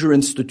major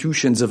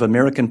institutions of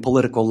American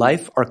political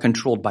life are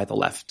controlled by the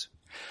left.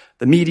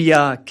 The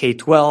media,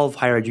 K-12,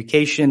 higher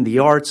education, the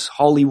arts,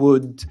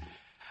 Hollywood,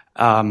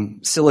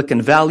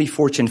 Silicon Valley,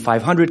 Fortune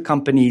 500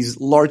 companies,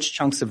 large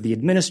chunks of the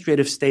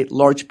administrative state,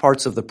 large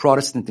parts of the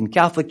Protestant and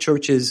Catholic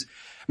churches.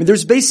 I mean,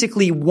 there's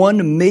basically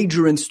one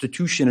major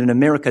institution in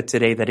America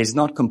today that is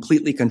not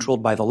completely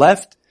controlled by the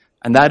left,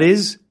 and that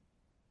is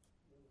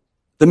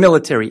the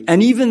military.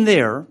 And even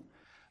there,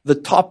 the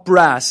top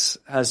brass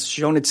has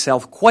shown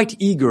itself quite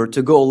eager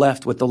to go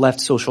left with the left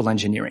social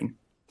engineering.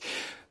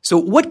 So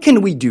what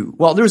can we do?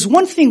 Well, there's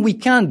one thing we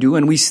can do,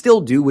 and we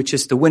still do, which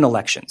is to win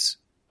elections.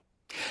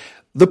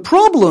 The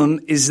problem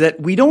is that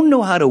we don't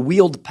know how to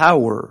wield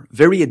power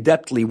very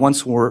adeptly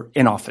once we're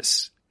in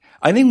office.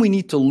 I think we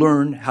need to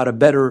learn how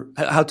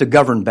to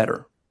govern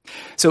better.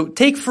 So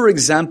take, for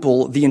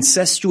example, the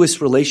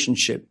incestuous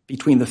relationship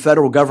between the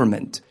federal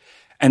government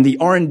and the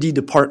R&D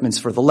departments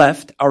for the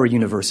left, our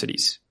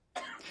universities.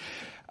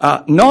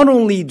 Not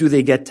only do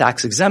they get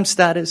tax-exempt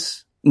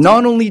status,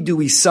 not only do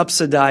we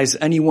subsidize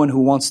anyone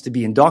who wants to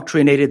be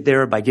indoctrinated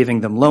there by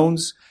giving them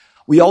loans,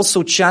 we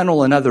also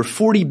channel another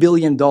 $40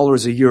 billion a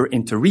year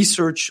into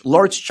research,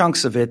 large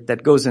chunks of it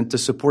that goes into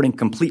supporting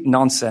complete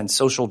nonsense,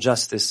 social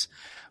justice,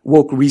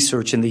 woke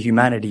research in the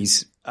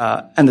humanities,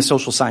 and the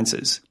social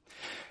sciences.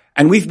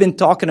 And we've been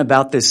talking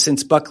about this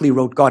since Buckley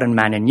wrote God and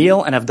Man in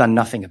Yale and have done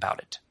nothing about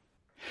it.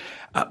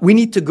 We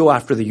need to go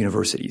after the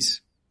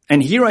universities.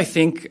 And here I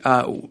think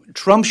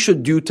Trump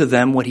should do to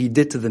them what he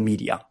did to the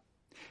media.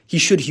 He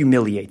should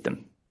humiliate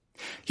them.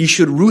 He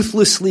should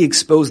ruthlessly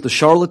expose the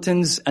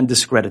charlatans and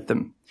discredit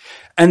them.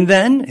 And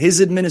then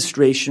his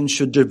administration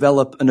should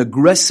develop an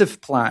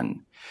aggressive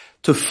plan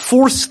to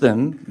force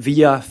them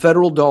via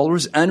federal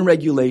dollars and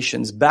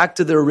regulations back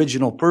to their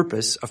original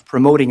purpose of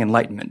promoting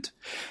enlightenment.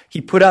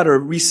 He put out a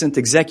recent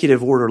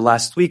executive order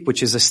last week,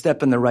 which is a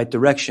step in the right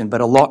direction,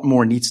 but a lot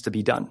more needs to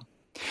be done.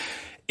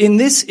 In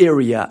this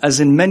area, as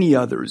in many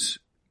others,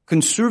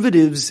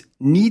 conservatives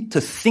need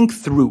to think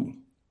through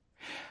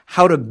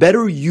how to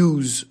better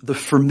use the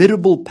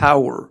formidable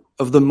power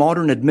of the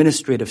modern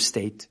administrative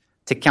state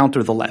to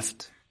counter the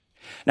left.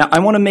 Now, I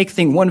want to make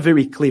one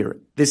very clear.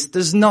 This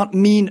does not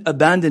mean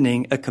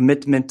abandoning a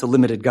commitment to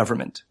limited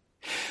government.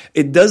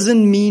 It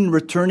doesn't mean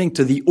returning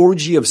to the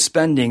orgy of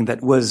spending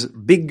that was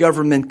big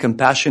government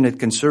compassionate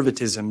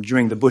conservatism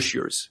during the Bush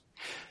years.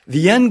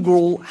 The end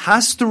goal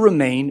has to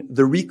remain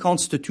the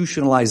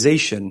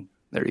reconstitutionalization,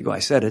 there you go, I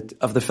said it,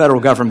 of the federal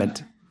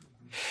government.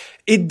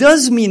 It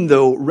does mean,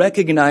 though,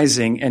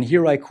 recognizing, and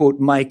here I quote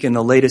Mike in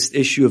the latest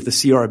issue of the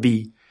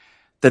CRB,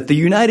 that the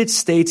United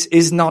States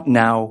is not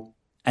now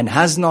and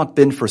has not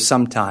been for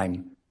some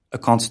time a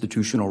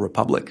constitutional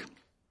republic.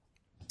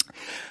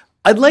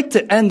 I'd like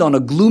to end on a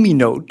gloomy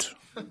note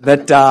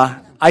that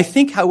I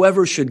think,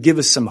 however, should give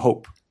us some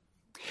hope.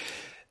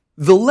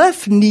 The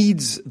left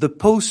needs the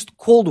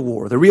post-Cold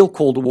War, the real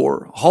Cold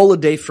War,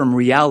 holiday from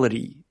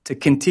reality to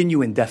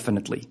continue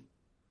indefinitely.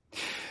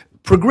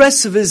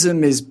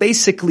 Progressivism is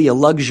basically a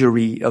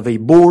luxury of a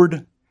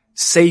bored,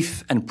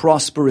 safe, and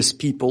prosperous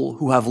people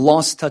who have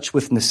lost touch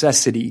with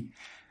necessity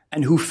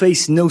and who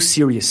face no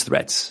serious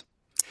threats.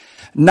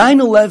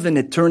 9/11,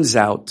 it turns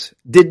out,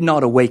 did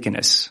not awaken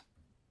us.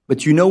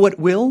 But you know what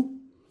will?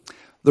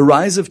 The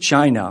rise of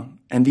China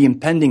and the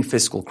impending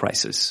fiscal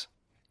crisis.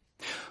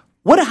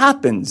 What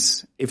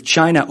happens if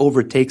China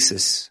overtakes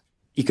us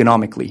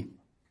economically?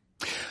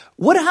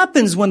 What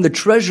happens when the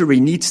Treasury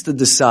needs to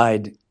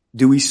decide,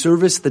 do we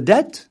service the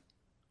debt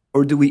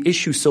or do we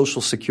issue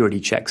Social Security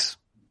checks?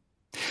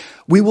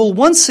 We will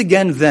once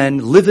again then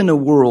live in a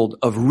world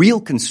of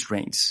real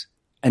constraints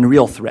and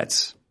real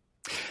threats.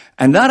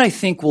 And that, I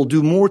think, will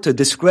do more to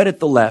discredit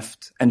the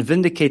left and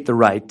vindicate the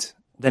right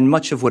than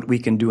much of what we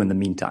can do in the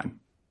meantime.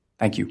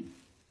 Thank you.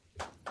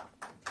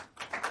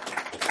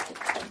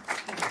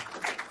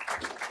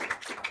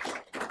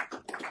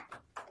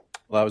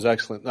 Well, that was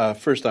excellent.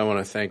 First, I want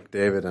to thank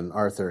David and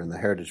Arthur and the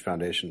Heritage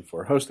Foundation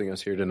for hosting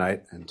us here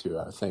tonight, and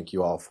to thank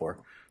you all for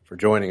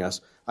joining us.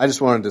 I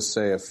just wanted to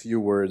say a few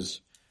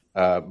words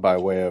by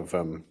way of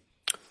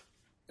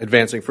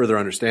advancing further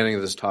understanding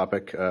of this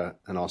topic,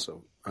 and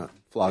also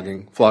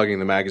flogging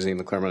the magazine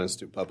the Claremont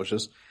Institute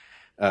publishes.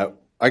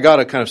 I got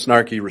a kind of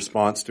snarky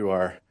response to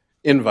our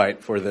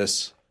invite for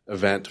this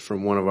event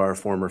from one of our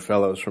former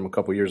fellows from a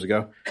couple years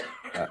ago.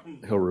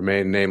 He'll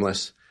remain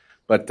nameless.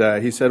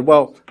 But he said,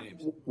 well,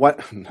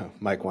 what? No,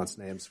 Mike wants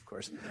names, of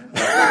course.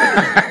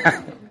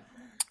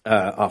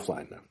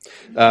 Offline,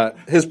 no.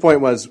 His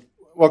point was,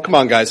 well, come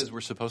on, guys.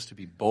 We're supposed to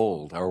be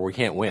bold, or we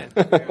can't win.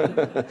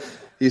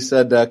 He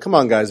said, come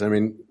on, guys. I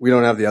mean, we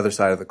don't have the other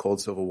side of the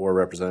Cold Civil War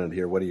represented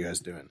here. What are you guys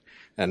doing?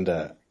 And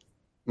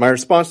my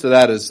response to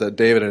that is that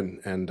David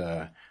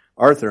and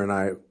Arthur and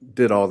I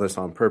did all this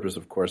on purpose,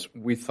 of course.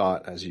 We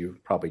thought, as you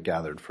probably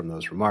gathered from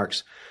those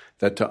remarks,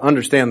 that to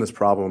understand this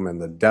problem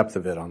and the depth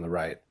of it on the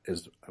right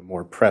is a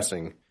more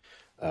pressing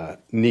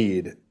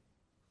need.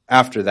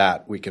 After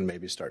that, we can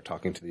maybe start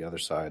talking to the other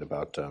side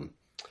about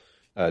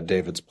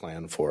David's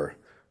plan for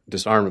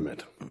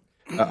disarmament.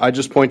 I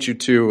just point you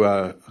to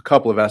a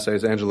couple of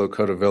essays. Angelo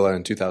Codevilla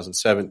in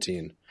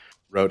 2017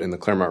 wrote in the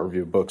Claremont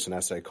Review of Books an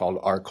essay called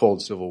Our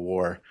Cold Civil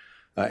War.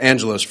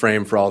 Angelo's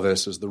frame for all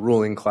this is the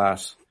ruling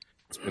class.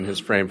 It's been his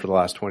frame for the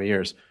last 20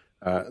 years.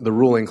 The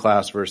ruling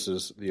class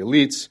versus the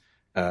elites.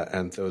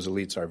 And those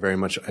elites are very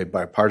much a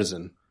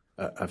bipartisan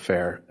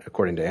affair,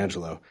 according to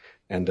Angelo.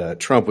 And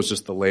Trump was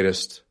just the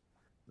latest.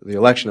 The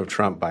election of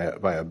Trump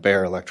by a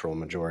bare electoral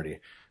majority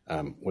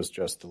was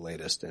just the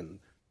latest. And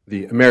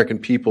the American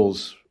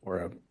people's, or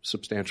a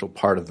substantial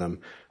part of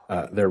them,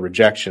 their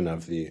rejection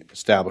of the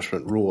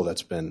establishment rule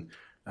that's been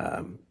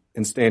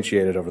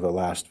instantiated over the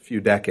last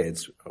few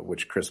decades,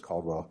 which Chris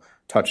Caldwell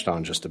touched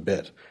on just a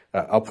bit.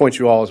 I'll point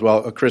you all as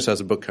well. Chris has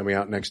a book coming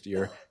out next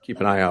year. Keep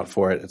an eye out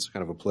for it. It's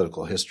kind of a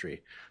political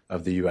history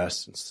of the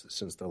U.S.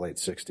 since the late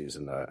 60s,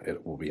 and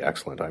it will be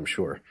excellent, I'm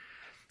sure.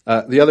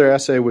 The other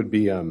essay would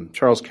be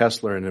Charles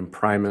Kessler in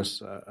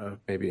Imprimis,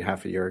 maybe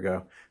half a year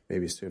ago,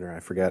 maybe sooner, I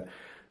forget.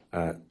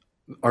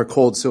 Our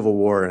Cold Civil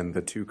War and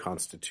the Two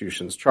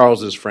Constitutions.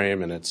 Charles's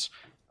frame, and it's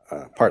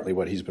partly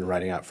what he's been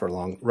writing about for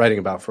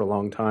a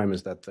long time,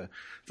 is that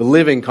the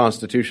living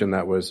Constitution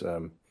that was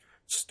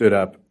stood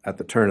up at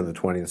the turn of the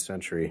 20th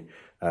century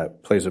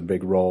plays a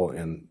big role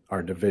in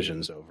our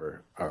divisions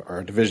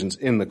our divisions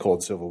in the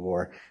Cold Civil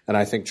War. And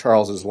I think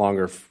Charles's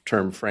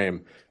longer-term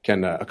frame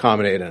can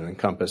accommodate and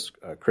encompass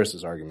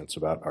Chris's arguments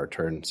about our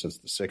turn since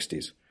the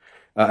 60s.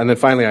 And then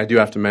finally, I do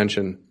have to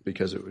mention,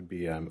 because it would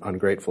be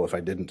ungrateful if I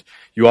didn't,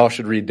 you all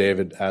should read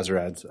David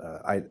Azarad's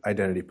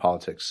Identity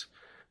Politics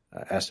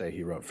essay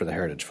he wrote for the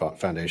Heritage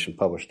Foundation,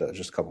 published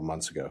just a couple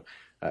months ago.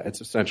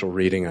 It's essential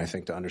reading, I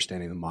think, to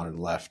understanding the modern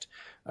left.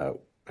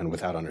 And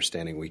without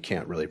understanding, we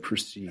can't really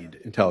proceed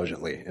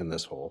intelligently in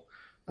this whole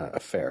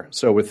affair.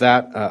 So with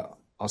that,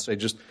 I'll say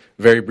just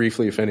very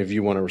briefly if any of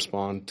you want to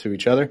respond to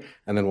each other,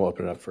 and then we'll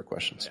open it up for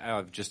questions. I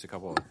have just a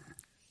couple.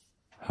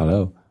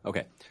 Hello.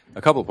 Okay.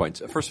 A couple of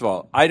points. First of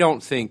all, I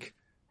don't think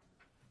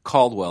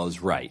Caldwell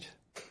is right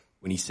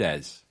when he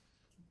says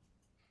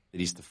that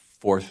he's the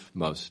fourth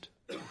most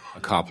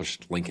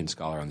accomplished Lincoln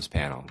scholar on this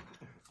panel.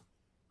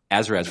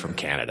 Azarad's from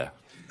Canada.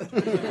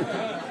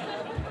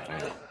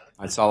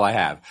 That's all I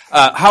have.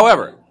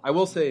 However, I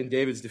will say in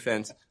David's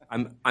defense,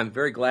 I'm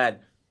very glad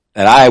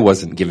that I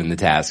wasn't given the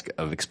task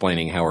of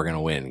explaining how we're going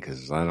to win,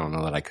 because I don't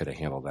know that I could have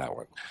handled that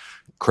one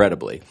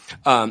credibly.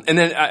 And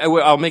then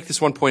I'll make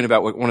this one point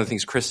about one of the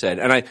things Chris said,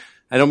 and I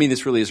don't mean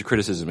this really as a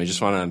criticism. I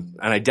just want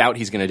to, and I doubt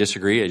he's going to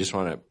disagree. I just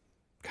want to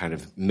kind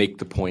of make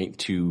the point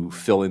to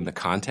fill in the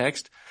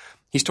context.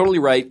 He's totally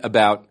right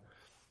about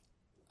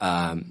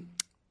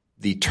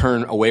the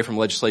turn away from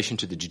legislation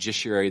to the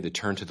judiciary, the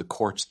turn to the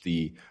courts,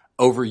 the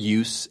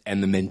overuse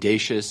and the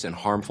mendacious and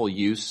harmful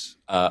use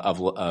of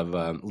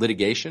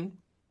litigation.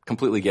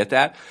 Completely get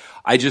that.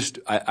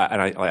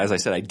 As I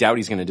said, I doubt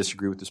he's going to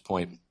disagree with this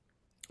point.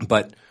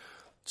 But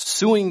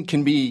suing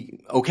can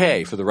be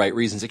okay for the right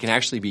reasons. It can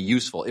actually be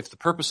useful if the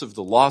purpose of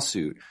the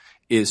lawsuit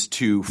is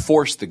to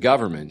force the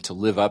government to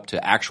live up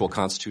to actual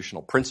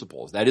constitutional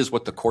principles. That is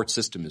what the court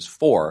system is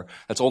for.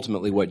 That's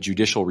ultimately what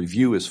judicial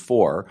review is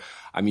for.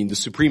 I mean, the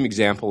supreme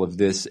example of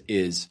this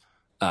is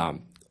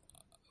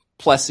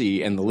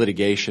Plessy and the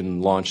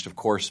litigation launched, of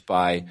course,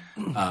 by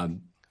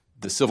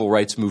the civil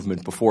rights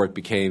movement before it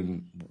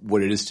became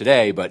what it is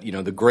today. But, you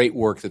know, the great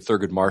work that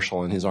Thurgood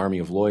Marshall and his army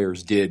of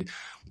lawyers did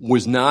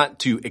was not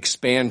to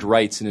expand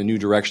rights in a new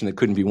direction that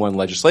couldn't be won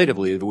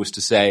legislatively. It was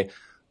to say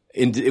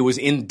it was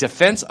in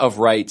defense of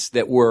rights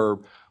that were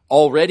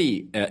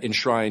already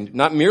enshrined,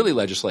 not merely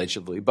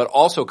legislatively, but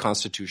also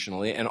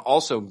constitutionally, and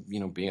also, you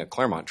know, being a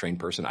Claremont-trained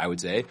person, I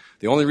would say,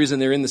 the only reason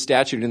they're in the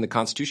statute and in the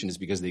Constitution is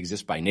because they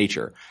exist by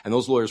nature. And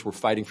those lawyers were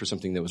fighting for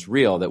something that was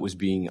real, that was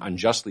being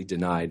unjustly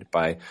denied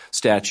by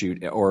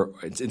statute, or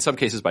in some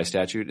cases by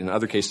statute, in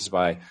other cases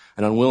by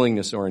an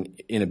unwillingness or an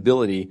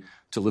inability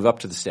to live up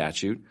to the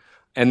statute.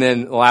 And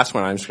then the last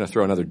one, I'm just going to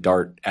throw another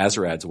dart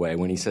Azarad's way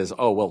when he says,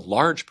 oh, well,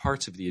 large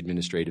parts of the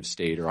administrative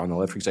state are on the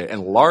left-wing side,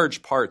 and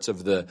large parts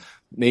of the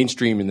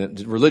mainstream and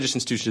the religious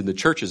institutions, the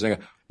churches. And I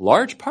go,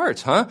 large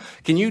parts, huh?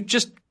 Can you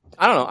just,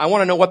 I don't know, I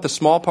want to know what the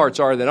small parts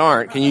are that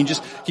aren't. Can you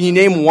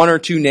name one or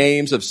two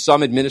names of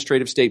some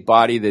administrative state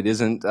body that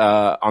isn't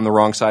on the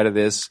wrong side of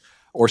this,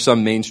 or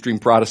some mainstream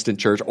Protestant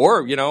church?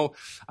 Or, you know,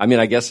 I mean,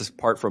 I guess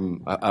apart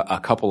from a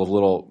couple of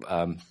little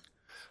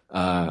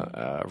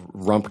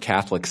rump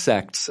Catholic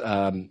sects,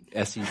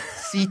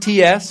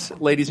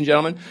 CTS, ladies and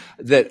gentlemen,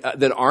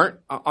 that aren't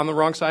on the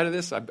wrong side of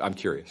this? I'm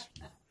curious.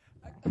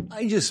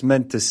 I just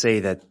meant to say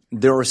that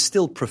there are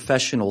still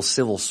professional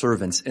civil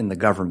servants in the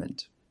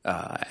government.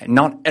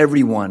 Not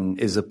everyone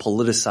is a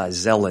politicized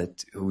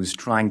zealot who's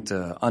trying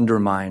to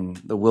undermine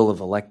the will of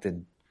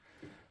elected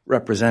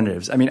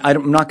representatives. I mean,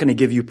 I'm not going to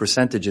give you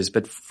percentages,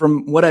 but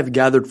from what I've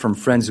gathered from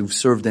friends who've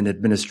served in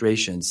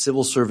administration,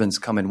 civil servants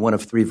come in one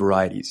of three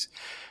varieties.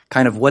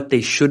 Kind of what they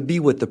should be,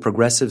 what the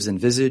progressives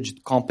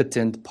envisaged: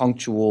 competent,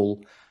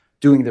 punctual,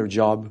 doing their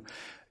job,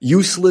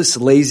 useless,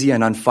 lazy,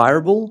 and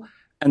unfireable,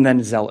 and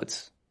then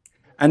zealots.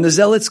 And the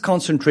zealots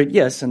concentrate,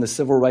 yes, in the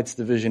civil rights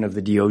division of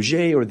the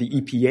DOJ or the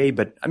EPA,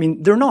 but, I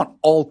mean, they're not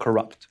all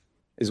corrupt,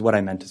 is what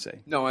I meant to say.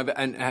 No,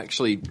 and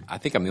actually, I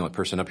think I'm the only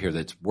person up here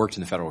that's worked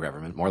in the federal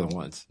government, more than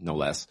once, no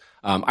less.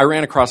 I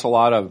ran across a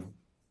lot of,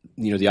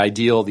 you know, the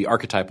ideal, the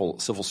archetypal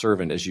civil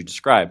servant, as you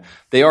described.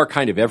 They are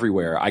kind of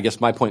everywhere. I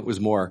guess my point was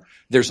more,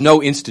 there's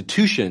no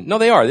institution. No,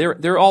 they are.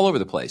 They're all over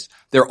the place.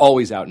 They're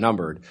always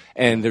outnumbered.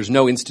 And there's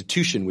no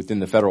institution within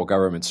the federal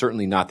government,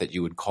 certainly not that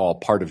you would call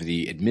part of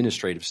the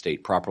administrative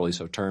state, properly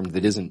so termed,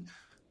 that isn't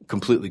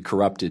completely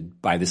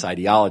corrupted by this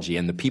ideology.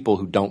 And the people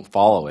who don't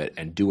follow it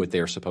and do what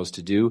they're supposed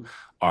to do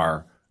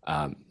are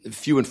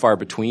few and far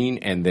between,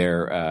 and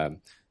they're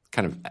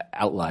kind of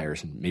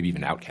outliers and maybe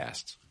even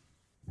outcasts.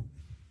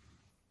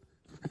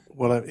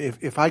 Well,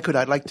 if I could,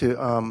 I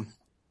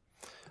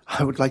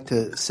would like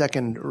to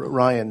second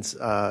Ryan's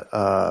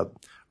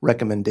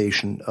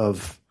recommendation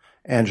of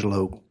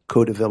Angelo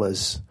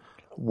Codavilla's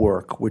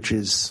work, which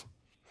is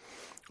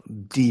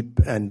deep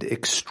and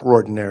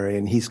extraordinary,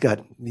 and he's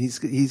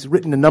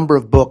written a number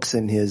of books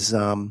in his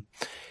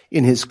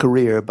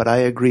career. But I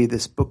agree,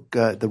 this book,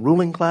 The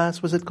Ruling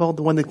Class, was it called?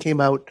 The one that came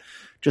out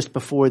just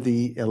before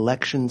the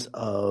elections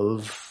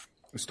of...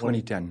 It was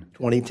 2010.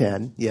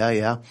 2010,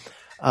 yeah.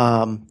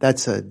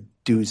 That's a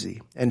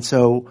doozy. And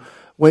so,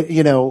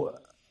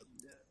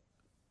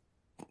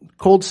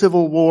 Cold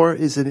Civil War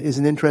is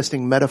an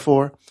interesting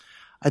metaphor.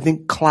 I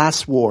think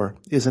class war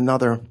is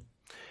another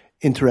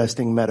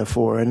interesting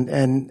metaphor,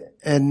 and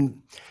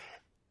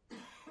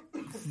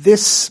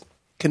this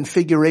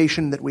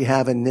configuration that we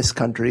have in this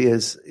country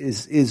is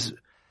it's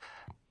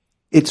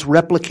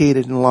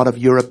replicated in a lot of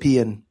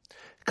European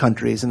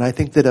countries, and I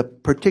think that a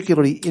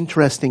particularly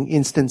interesting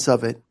instance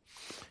of it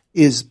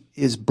is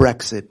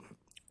Brexit,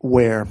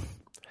 where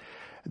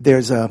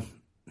there's a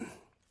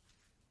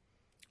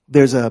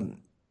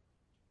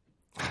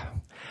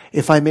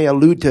if I may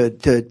allude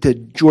to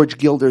George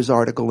Gilder's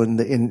article in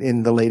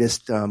the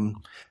latest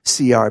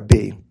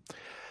CRB.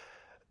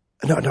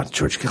 No, not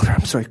George Gilder.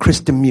 I'm sorry,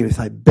 Chris DeMuth.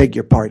 I beg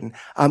your pardon.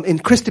 In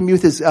Chris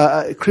DeMuth's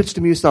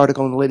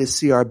article in the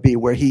latest CRB,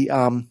 where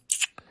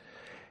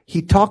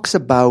he talks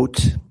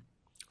about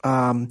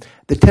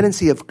the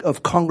tendency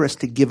of Congress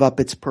to give up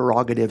its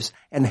prerogatives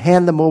and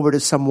hand them over to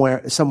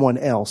someone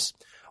else.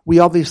 We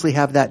obviously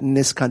have that in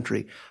this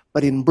country.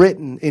 But in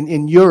Britain,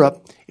 in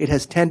Europe, it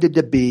has tended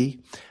to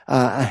be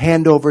a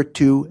handover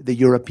to the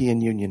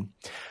European Union.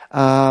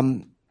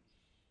 The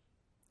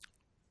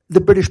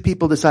British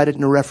people decided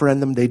in a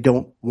referendum they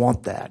don't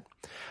want that.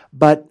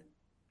 But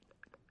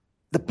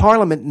the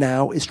Parliament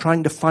now is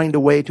trying to find a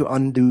way to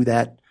undo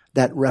that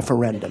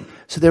referendum.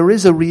 So there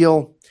is a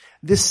real,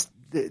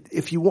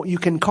 if you want, you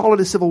can call it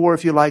a civil war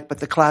if you like, but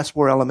the class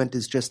war element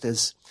is just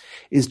as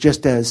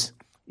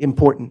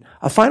important.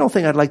 A final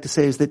thing I'd like to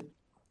say is that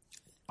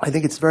I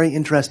think it's very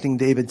interesting,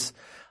 David's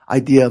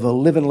idea of a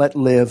live and let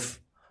live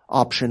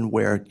option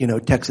where,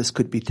 Texas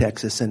could be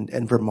Texas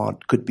and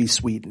Vermont could be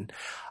Sweden.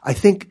 I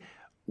think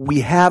we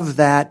have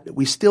that,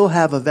 we still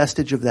have a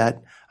vestige of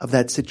that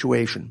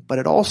situation, but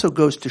it also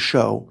goes to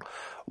show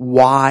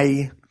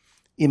why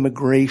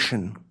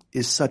immigration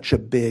is such a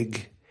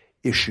big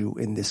issue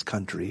in this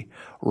country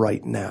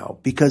right now.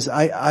 Because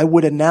I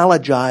would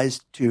analogize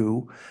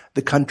to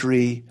the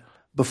country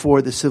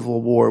before the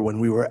Civil War when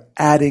we were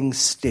adding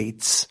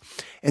states,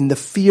 and the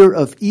fear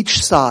of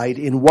each side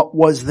in what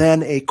was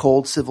then a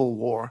cold civil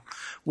war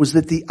was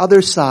that the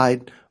other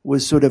side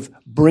was sort of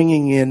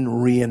bringing in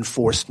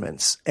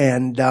reinforcements,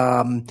 and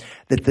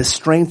that the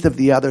strength of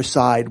the other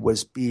side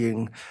was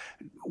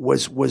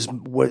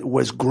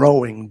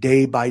growing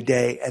day by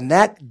day, and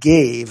that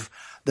gave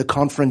the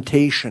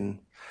confrontation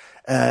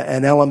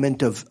an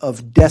element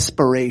of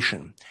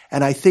desperation.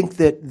 And I think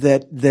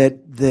that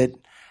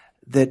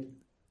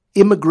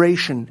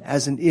immigration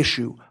as an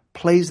issue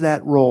plays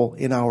that role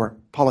in our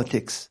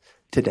politics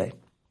today.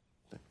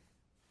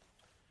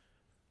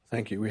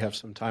 Thank you. We have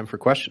some time for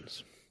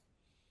questions.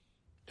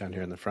 Down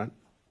here in the front.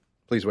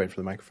 Please wait for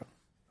the microphone.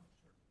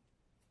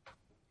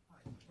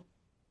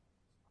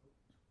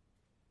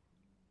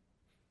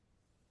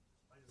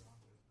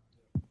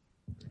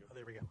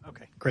 There we go.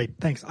 Okay, great.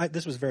 Thanks.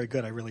 This was very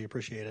good. I really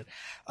appreciate it.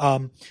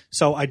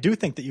 So I do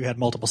think that you had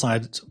multiple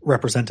sides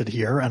represented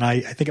here, and I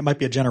think it might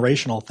be a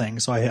generational thing.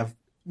 So I have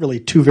really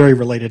two very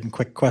related and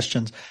quick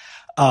questions.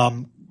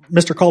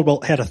 Mr.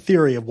 Caldwell had a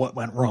theory of what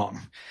went wrong.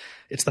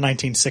 It's the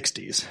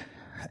 1960s.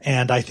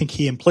 And I think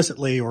he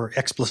implicitly or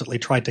explicitly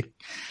tried to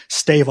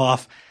stave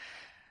off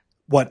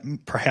what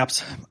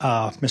perhaps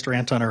Mr.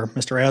 Anton or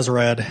Mr.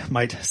 Azarad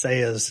might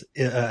say as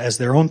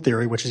their own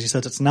theory, which is he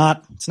says it's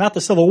not the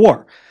Civil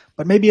War,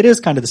 but maybe it is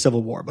kind of the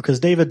Civil War, because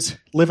David's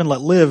live and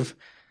let live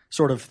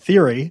sort of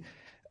theory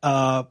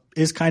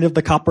is kind of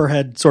the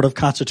copperhead sort of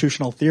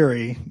constitutional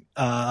theory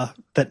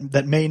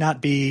that may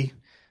not be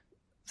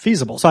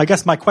feasible. So I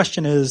guess my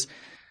question is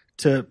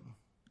to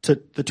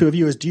the two of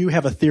you is, do you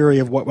have a theory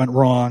of what went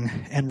wrong?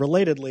 And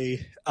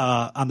relatedly,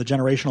 on the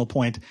generational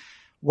point,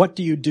 what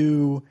do you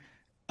do,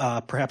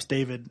 perhaps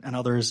David and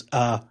others,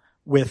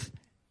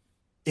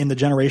 in the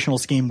generational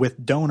scheme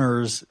with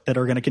donors that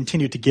are going to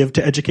continue to give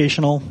to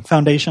educational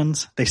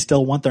foundations? They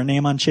still want their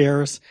name on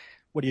chairs.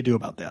 What do you do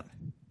about that?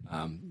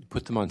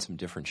 Put them on some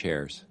different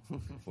chairs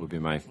would be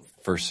my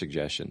first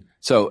suggestion.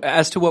 So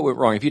as to what went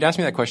wrong, if you'd asked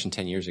me that question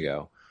 10 years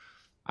ago,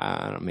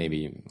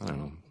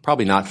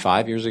 probably not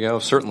 5 years ago,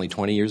 certainly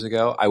 20 years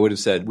ago, I would have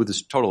said with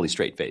a totally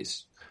straight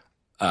face,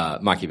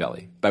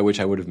 Machiavelli, by which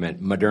I would have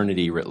meant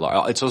modernity writ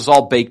large. It was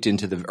all baked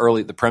into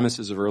the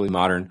premises of early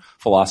modern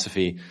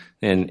philosophy,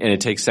 and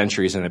it takes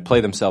centuries and they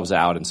play themselves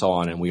out and so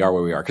on, and we are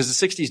where we are. Because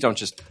the 60s don't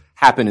just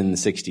happen in the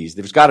 60s.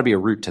 There's got to be a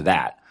root to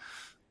that,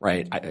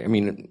 right? I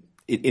mean,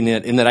 in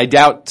that I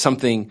doubt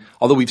something,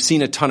 although we've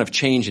seen a ton of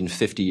change in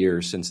 50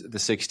 years since the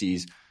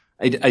 60s,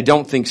 I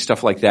don't think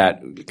stuff like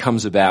that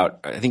comes about.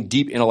 I think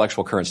deep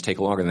intellectual currents take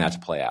longer than that to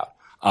play out.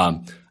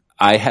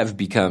 I have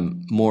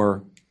become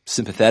more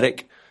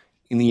sympathetic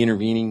in the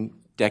intervening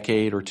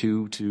decade or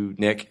two to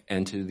Nick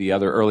and to the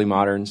other early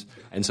moderns.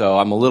 And so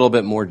I'm a little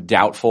bit more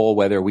doubtful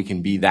whether we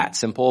can be that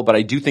simple. But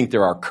I do think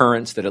there are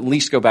currents that at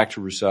least go back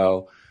to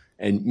Rousseau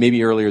and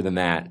maybe earlier than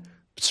that,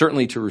 but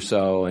certainly to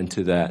Rousseau and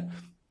to the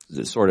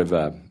sort of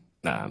the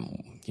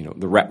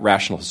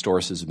rational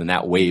historicism and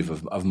that wave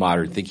of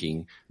modern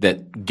thinking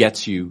that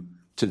gets you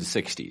to the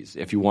 60s.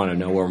 If you want to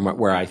know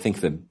where I think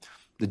the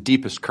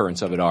deepest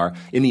currents of it are.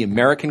 In the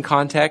American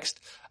context,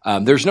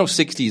 there's no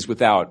 60s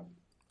without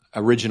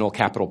original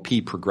capital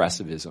P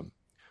progressivism,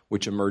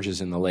 which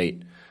emerges in the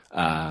late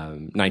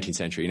 19th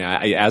century. Now,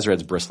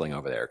 Azred's bristling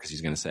over there because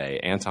he's going to say,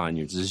 Anton,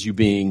 this is you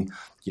being,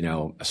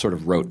 a sort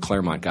of rote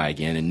Claremont guy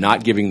again and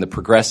not giving the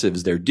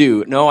progressives their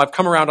due. No, I've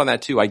come around on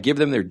that too. I give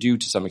them their due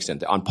to some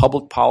extent. On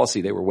public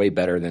policy, they were way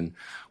better than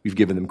we've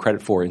given them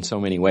credit for in so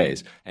many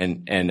ways.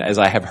 And as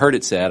I have heard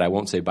it said, I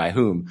won't say by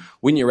whom,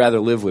 wouldn't you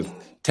rather live with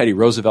Teddy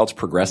Roosevelt's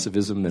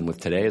progressivism than with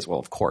today's? Well,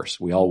 of course,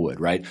 we all would,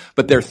 right?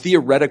 But their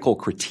theoretical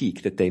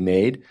critique that they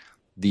made,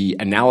 the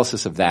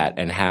analysis of that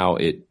and how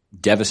it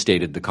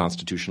devastated the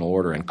constitutional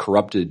order and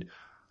corrupted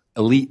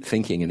elite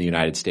thinking in the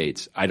United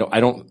States.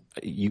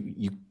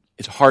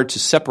 It's hard to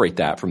separate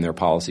that from their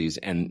policies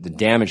and the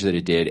damage that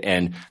it did.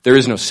 And there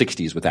is no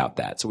 60s without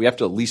that. So we have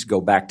to at least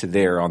go back to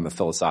there on the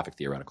philosophic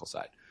theoretical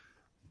side.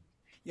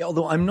 Yeah,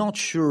 although I'm not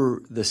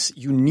sure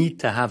you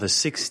need to have a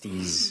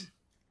 60s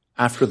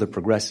after the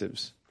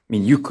progressives. I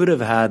mean, you could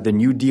have had the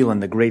New Deal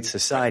and the Great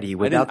Society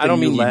without the I don't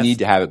New mean Left. You need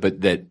to have it,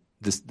 but that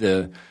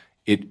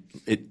it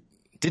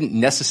didn't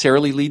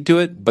necessarily lead to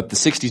it, but the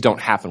 60s don't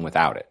happen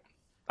without it.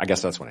 I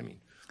guess that's what I mean.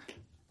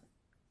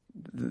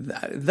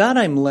 That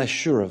I'm less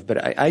sure of,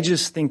 but I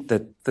just think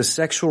that the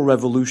sexual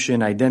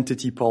revolution,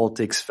 identity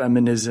politics,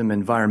 feminism,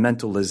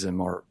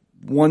 environmentalism are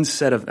one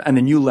set of, and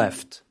the New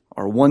Left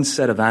are one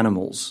set of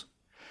animals.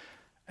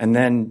 And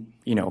then,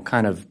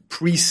 kind of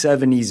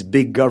pre-70s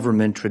big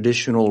government,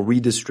 traditional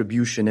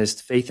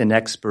redistributionist, faith in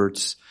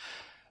experts,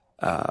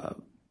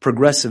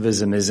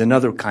 progressivism is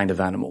another kind of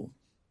animal.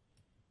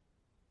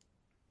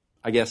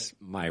 I guess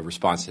my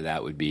response to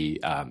that would be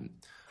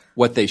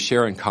what they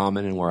share in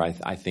common and where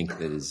I think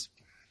that is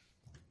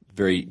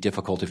very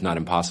difficult, if not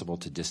impossible,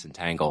 to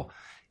disentangle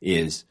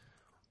is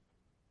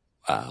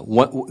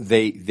what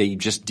they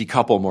just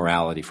decouple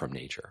morality from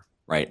nature,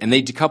 right? And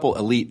they decouple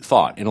elite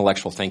thought,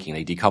 intellectual thinking.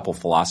 They decouple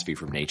philosophy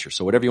from nature.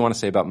 So whatever you want to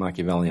say about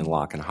Machiavelli and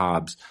Locke and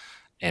Hobbes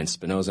and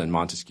Spinoza and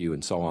Montesquieu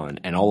and so on,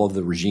 and all of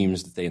the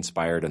regimes that they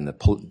inspired and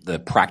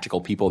the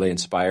practical people they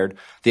inspired,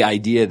 the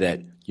idea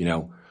that,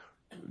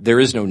 there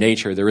is no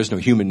nature, there is no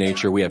human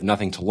nature, we have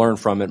nothing to learn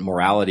from it,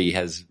 morality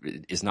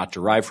is not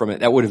derived from it,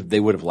 they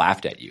would have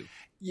laughed at you.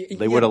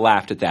 They would have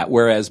laughed at that.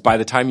 Whereas by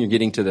the time you're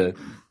getting to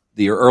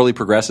the early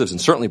progressives,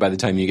 and certainly by the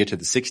time you get to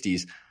the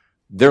 60s,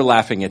 they're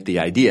laughing at the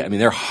idea. I mean,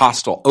 they're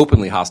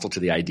openly hostile to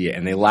the idea,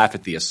 and they laugh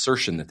at the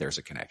assertion that there's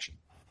a connection.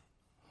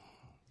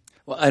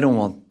 Well, I don't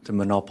want to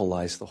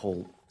monopolize the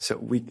whole,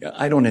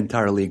 I don't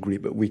entirely agree,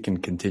 but we can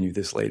continue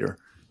this later.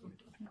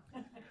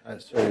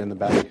 Sorry, in the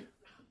back.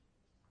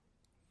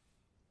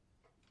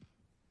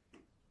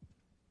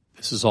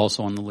 This is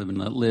also on the Live and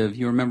Let Live.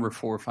 You remember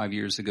 4 or 5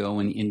 years ago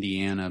when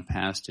Indiana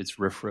passed its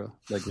RFRA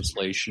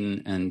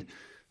legislation, and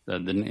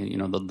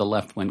the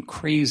left went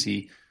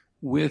crazy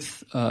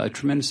with a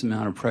tremendous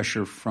amount of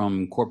pressure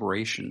from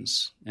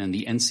corporations and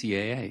the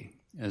NCAA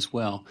as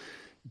well.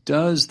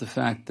 Does the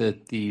fact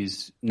that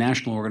these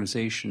national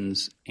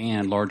organizations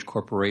and large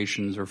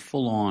corporations are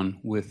full on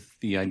with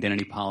the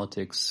identity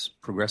politics,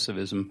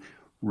 progressivism,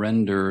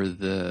 render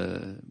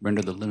the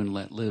Live and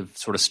Let Live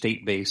sort of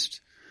state-based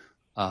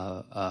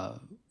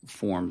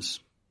forms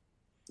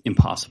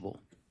impossible?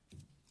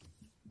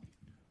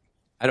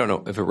 I don't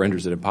know if it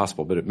renders it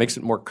impossible, but it makes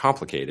it more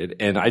complicated.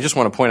 And I just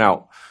want to point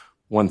out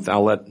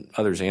I'll let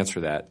others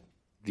answer that,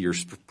 your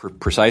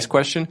precise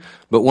question.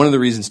 But one of the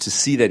reasons to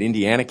see that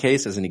Indiana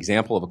case as an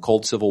example of a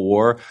cold civil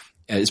war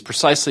is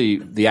precisely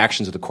the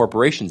actions of the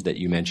corporations that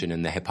you mentioned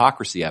and the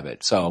hypocrisy of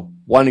it. So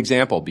one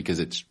example, because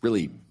it's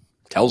really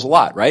tells a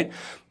lot, right?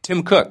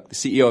 Tim Cook, the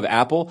CEO of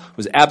Apple,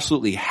 was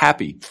absolutely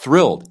happy,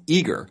 thrilled,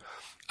 eager,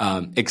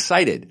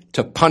 excited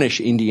to punish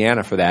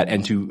Indiana for that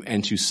and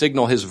to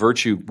signal his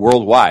virtue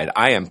worldwide.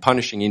 I am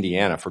punishing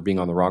Indiana for being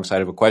on the wrong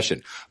side of a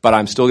question, but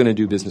I'm still going to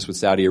do business with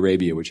Saudi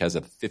Arabia, which has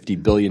a 50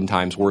 billion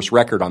times worse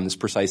record on this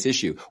precise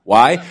issue.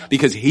 Why?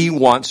 Because he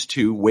wants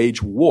to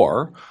wage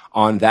war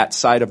on that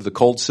side of the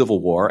cold civil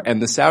war, and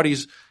the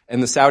Saudis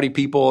and the Saudi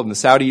people and the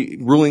Saudi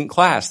ruling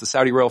class, the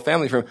Saudi royal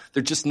family,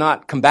 they're just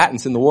not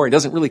combatants in the war. He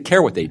doesn't really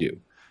care what they do.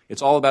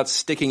 It's all about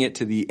sticking it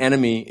to the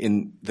enemy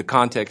in the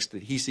context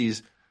that he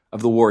sees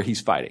of the war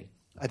he's fighting.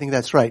 I think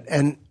that's right.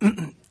 And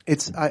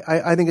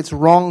I think it's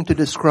wrong to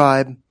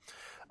describe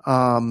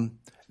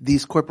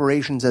these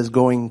corporations as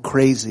going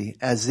crazy,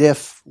 as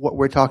if what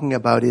we're talking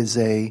about is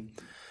a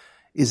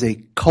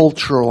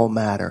cultural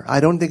matter. I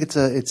don't think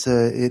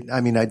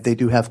they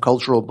do have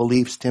cultural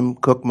beliefs. Tim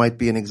Cook might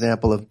be an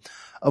example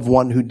of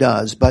one who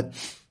does. But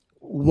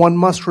one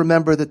must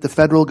remember that the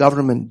federal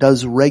government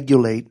does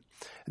regulate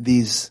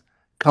these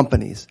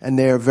companies, and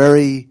they're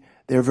very,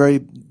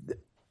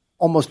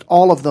 almost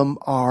all of them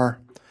are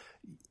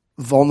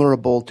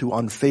vulnerable to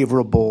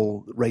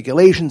unfavorable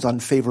regulations,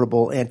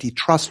 unfavorable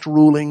antitrust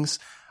rulings.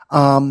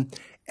 And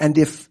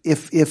if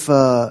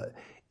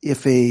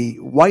a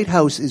White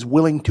House is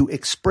willing to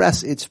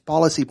express its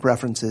policy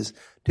preferences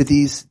to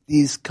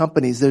these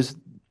companies,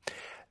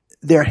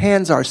 their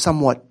hands are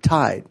somewhat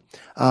tied.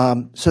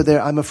 So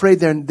I'm afraid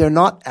they're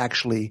not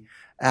actually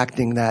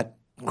acting that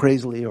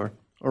crazily or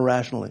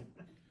rationally.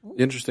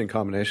 Interesting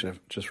combination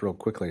of, just real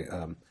quickly,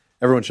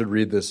 everyone should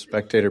read this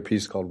Spectator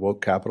piece called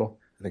Woke Capital.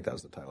 I think that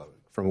was the title of it,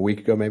 from a week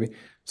ago maybe.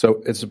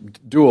 So it's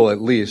dual at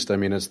least. I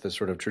mean, it's the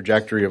sort of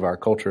trajectory of our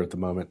culture at the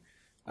moment.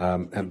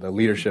 And the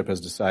leadership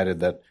has decided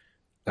that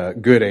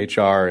good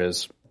HR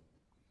is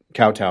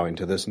kowtowing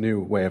to this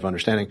new way of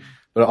understanding.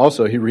 But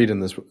also, you read in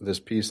this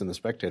piece in The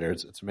Spectator,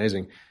 it's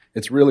amazing.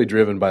 It's really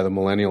driven by the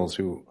millennials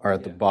who are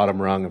at the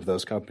bottom rung of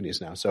those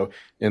companies now. So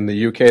in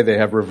the UK, they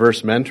have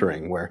reverse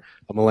mentoring, where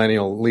a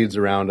millennial leads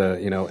around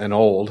an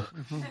old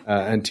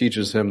and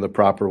teaches him the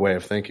proper way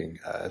of thinking.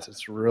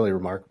 It's really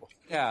remarkable.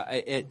 Yeah,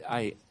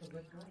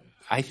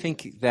 I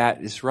think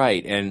that is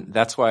right, and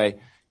that's why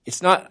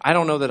it's not. I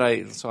don't know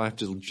that so I have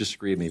to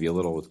disagree maybe a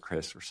little with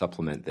Chris or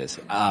supplement this.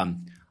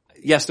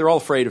 Yes, they're all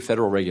afraid of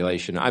federal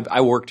regulation.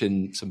 I worked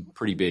in some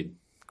pretty big,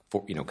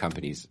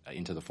 companies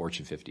into the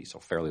Fortune 50, so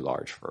fairly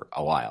large for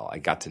a while. I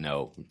got to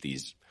know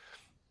these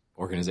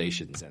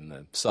organizations and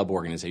the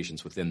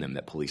sub-organizations within them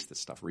that police this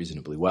stuff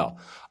reasonably well.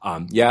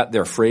 Yeah,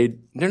 they're afraid.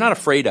 They're not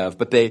afraid of,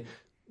 but they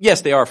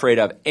are afraid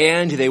of,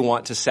 and they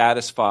want to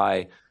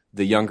satisfy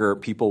the younger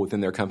people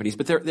within their companies,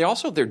 but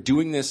they're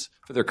doing this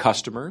for their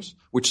customers,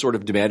 which sort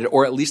of demand it,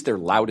 or at least their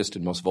loudest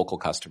and most vocal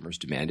customers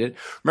demand it.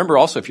 Remember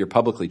also, if you're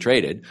publicly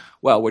traded,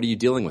 well, what are you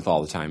dealing with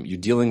all the time? You're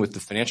dealing with the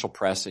financial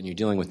press and you're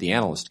dealing with the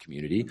analyst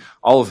community,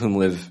 all of whom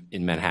live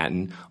in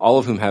Manhattan, all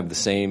of whom have the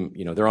same,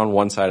 they're on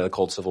one side of the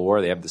Cold Civil War.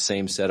 They have the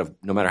same set of,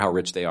 no matter how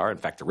rich they are. In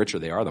fact, the richer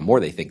they are, the more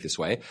they think this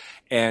way.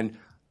 And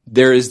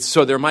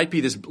there might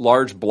be this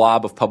large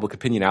blob of public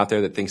opinion out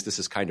there that thinks this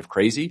is kind of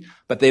crazy,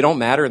 but they don't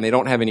matter and they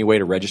don't have any way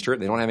to register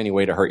it. They don't have any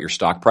way to hurt your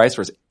stock price.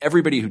 Whereas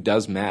everybody who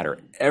does matter,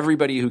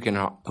 everybody who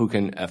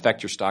can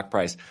affect your stock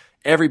price,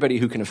 everybody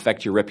who can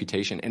affect your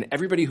reputation, and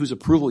everybody whose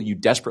approval you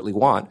desperately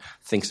want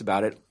thinks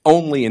about it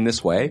only in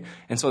this way.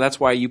 And so that's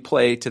why you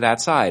play to that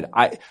side.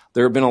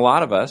 There have been a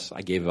lot of us,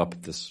 I gave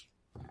up this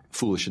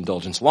foolish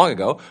indulgence long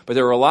ago, but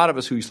there were a lot of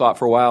us who thought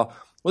for a while,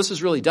 well, this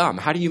is really dumb.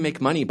 How do you make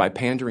money by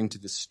pandering to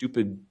this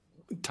stupid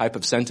type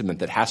of sentiment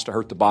that has to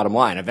hurt the bottom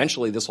line?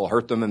 Eventually this will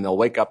hurt them and they'll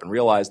wake up and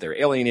realize they're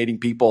alienating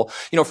people.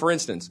 For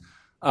instance,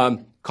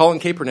 Colin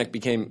Kaepernick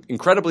became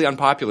incredibly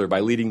unpopular by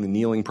leading the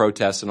kneeling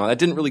protests and all. That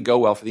didn't really go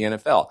well for the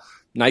NFL.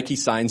 Nike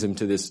signs him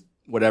to this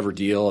whatever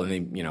deal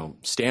and they,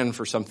 stand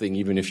for something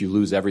even if you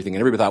lose everything. And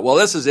everybody thought, well,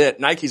 this is it.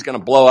 Nike's going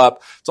to blow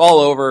up. It's all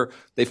over.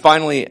 They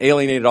finally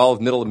alienated all of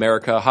middle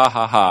America. Ha,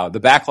 ha, ha. The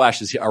backlash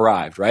has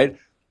arrived, right?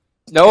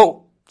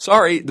 No.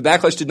 Sorry, the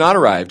backlash did not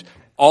arrive.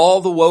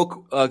 All the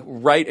woke,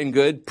 right and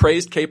good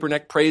praised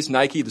Kaepernick, praised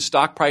Nike. The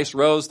stock price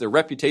rose. Their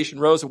reputation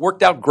rose. It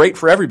worked out great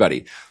for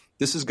everybody.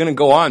 This is going to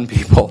go on,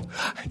 people.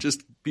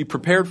 Just be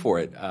prepared for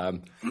it.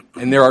 And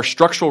there are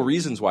structural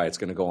reasons why it's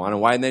going to go on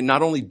and why they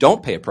not only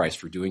don't pay a price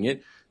for doing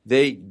it,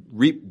 they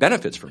reap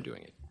benefits from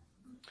doing it.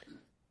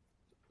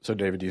 So,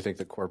 David, do you think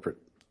that corporate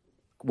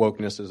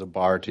wokeness is a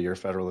bar to your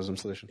federalism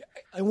solution?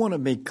 I want to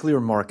make clear,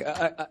 Mark,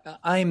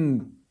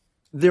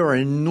 there are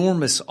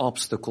enormous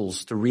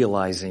obstacles to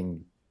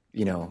realizing,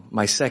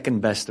 my second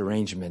best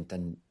arrangement,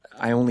 and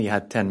I only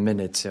had 10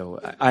 minutes, so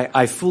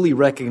I fully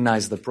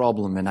recognize the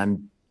problem, and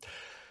I'm,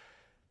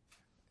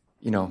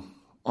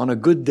 on a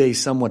good day,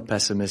 somewhat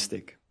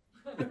pessimistic.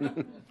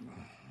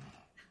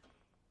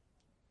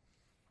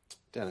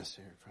 Dennis,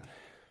 here in front.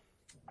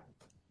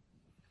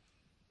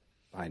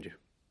 Behind you.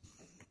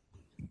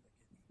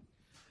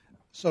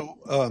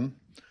 So,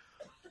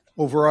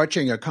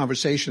 overarching a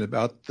conversation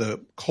about the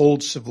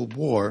cold Civil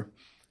War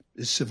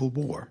is civil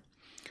war.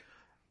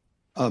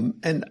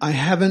 And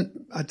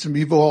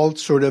we've all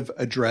sort of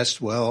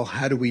addressed, well,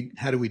 how do we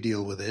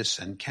deal with this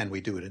and can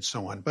we do it and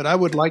so on. But I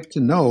would like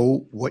to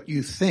know what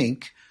you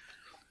think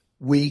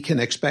we can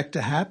expect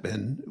to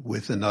happen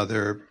with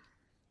another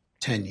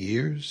 10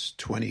 years,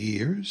 20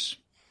 years.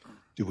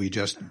 Do we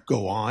just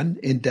go on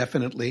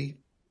indefinitely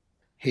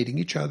hating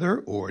each other,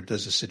 or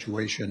does the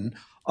situation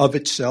of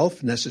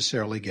itself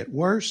necessarily get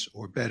worse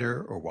or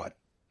better, or what?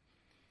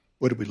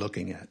 What are we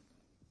looking at?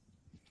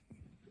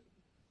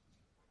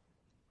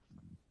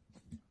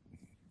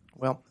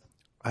 Well,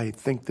 I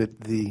think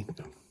that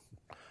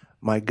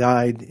my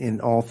guide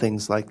in all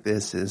things like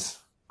this is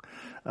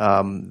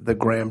the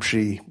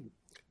Gramsci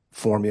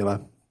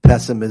formula: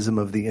 pessimism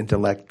of the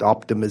intellect,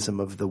 optimism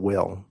of the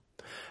will.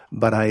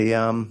 But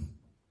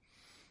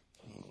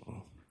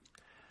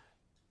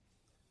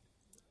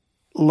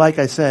like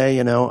I say,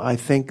 I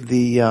think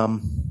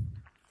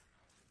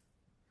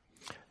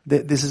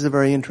This is a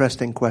very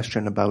interesting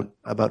question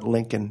about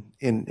Lincoln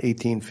in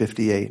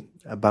 1858,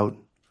 about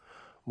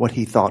what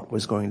he thought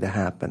was going to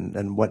happen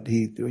and what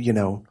he,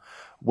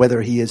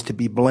 whether he is to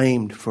be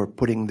blamed for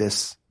putting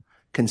this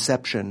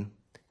conception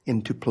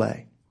into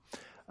play.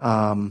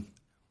 The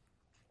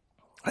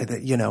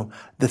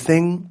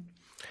thing,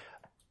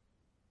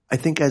 I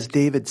think, as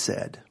David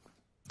said,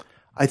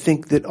 I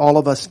think that all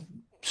of us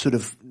sort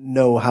of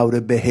know how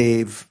to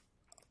behave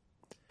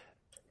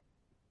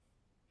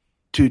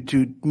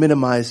to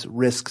minimize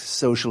risks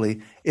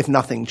socially if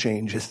nothing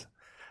changes.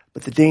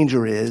 But the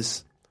danger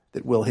is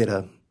that we'll hit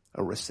a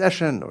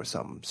recession or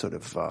some sort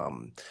of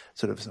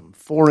some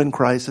foreign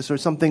crisis or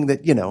something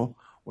that,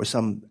 or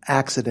some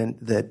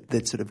accident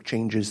that sort of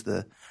changes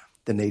the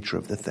nature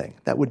of the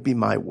thing. That would be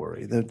my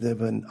worry, the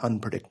an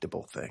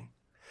unpredictable thing,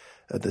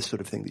 the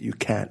sort of thing that you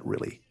can't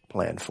really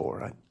plan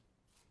for.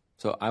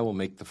 So I will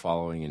make the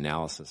following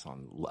analysis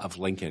of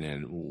Lincoln,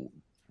 and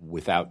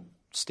without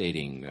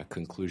stating a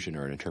conclusion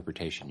or an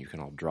interpretation, you can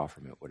all draw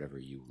from it whatever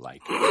you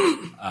like.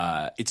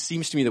 It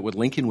seems to me that what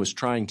Lincoln was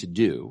trying to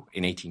do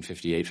in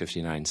 1858,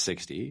 59,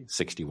 60,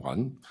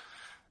 61,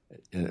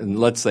 and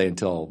let's say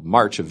until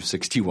March of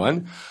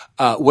 61,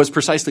 was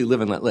precisely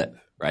live and let live,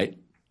 right?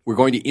 We're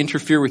going to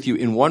interfere with you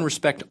in one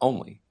respect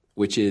only,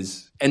 which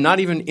is, and not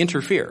even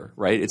interfere,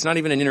 right? It's not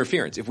even an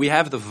interference. If we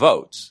have the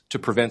votes to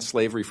prevent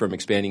slavery from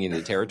expanding into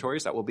the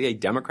territories, that will be a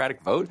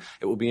democratic vote.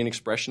 It will be an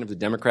expression of the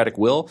democratic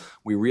will.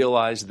 We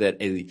realize that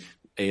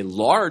a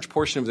large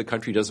portion of the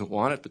country doesn't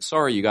want it, but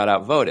sorry, you got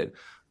outvoted.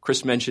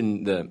 Chris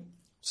mentioned the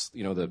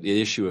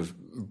issue of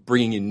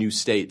bringing in new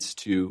states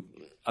to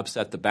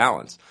upset the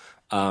balance.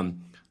 A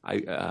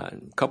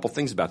couple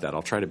things about that.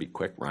 I'll try to be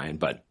quick, Ryan,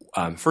 but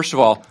first of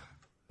all,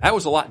 that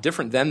was a lot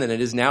different then than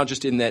it is now,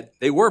 just in that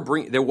there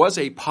was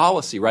a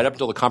policy right up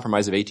until the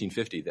Compromise of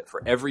 1850 that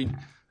for every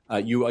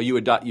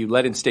you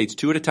let in states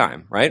two at a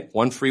time, right?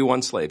 One free,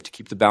 one slave, to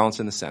keep the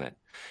balance in the Senate.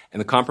 And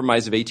the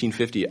Compromise of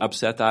 1850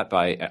 upset that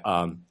by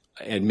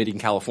admitting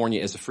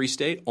California as a free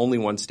state, only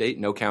one state,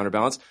 no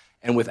counterbalance.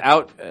 And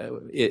without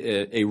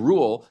a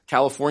rule,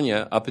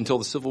 California, up until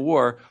the Civil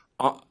War,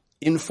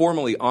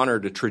 informally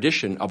honored a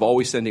tradition of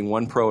always sending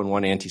one pro and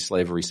one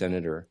anti-slavery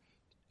senator.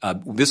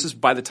 This is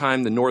by the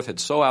time the North had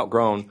so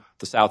outgrown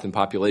the South in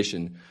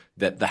population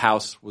that the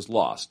House was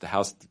lost.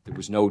 There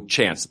was no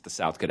chance that the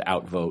South could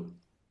outvote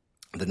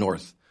the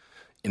North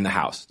in the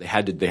House. They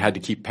had to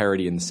keep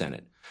parity in the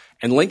Senate.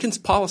 And Lincoln's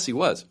policy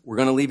was, we're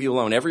going to leave you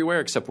alone everywhere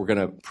except we're going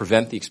to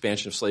prevent the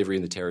expansion of slavery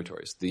in the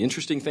territories. The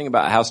interesting thing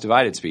about a House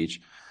divided speech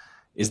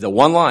is the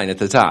one line at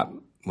the top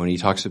when he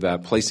talks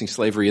about placing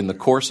slavery in the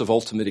course of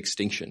ultimate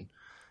extinction.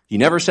 He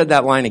never said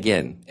that line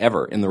again,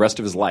 ever, in the rest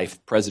of his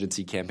life,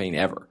 presidency campaign,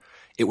 ever.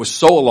 It was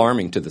so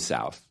alarming to the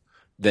South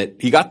that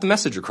he got the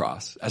message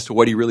across as to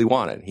what he really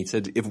wanted. He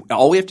said,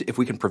 if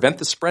we can prevent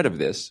the spread of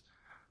this,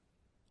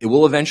 it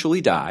will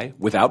eventually die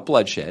without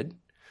bloodshed,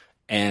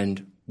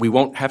 and we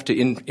won't have to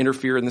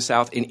interfere in the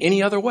South in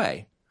any other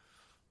way.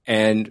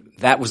 And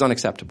that was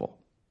unacceptable.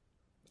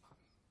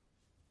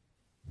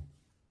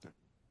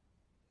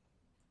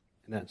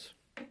 Inez.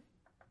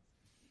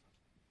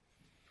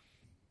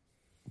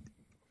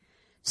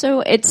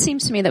 So it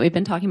seems to me that we've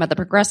been talking about the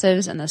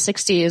progressives and the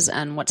 60s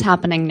and what's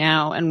happening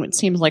now, and it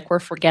seems like we're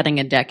forgetting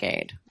a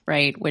decade,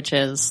 right, which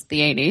is the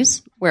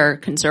 80s, where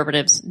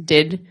conservatives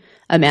did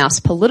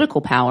amass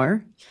political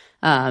power.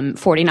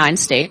 49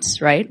 states,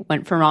 right,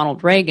 went for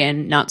Ronald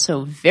Reagan not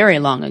so very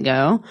long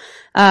ago.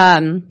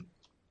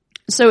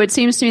 So it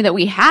seems to me that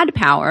we had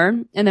power,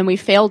 and then we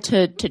failed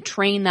to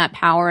train that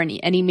power in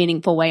any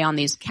meaningful way on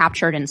these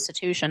captured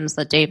institutions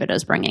that David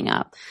is bringing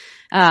up.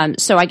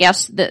 So I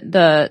guess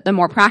the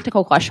more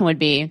practical question would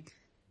be,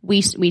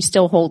 we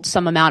still hold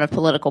some amount of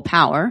political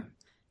power.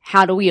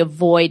 How do we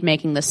avoid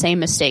making the same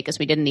mistake as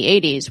we did in the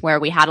 80s, where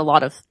we had a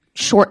lot of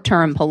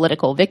short-term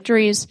political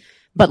victories,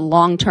 but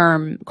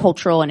long-term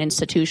cultural and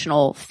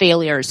institutional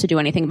failures to do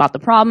anything about the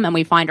problem, and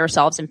we find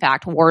ourselves, in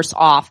fact, worse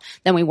off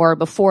than we were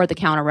before the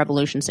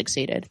counter-revolution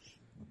succeeded?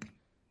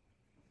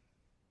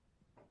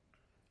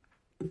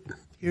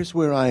 Here's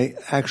where I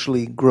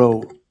actually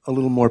grow a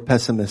little more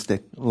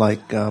pessimistic,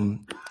 like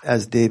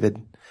as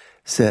David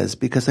says,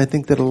 because I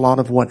think that a lot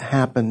of what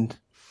happened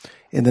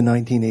in the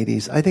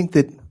 1980s, I think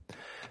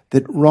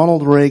that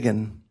Ronald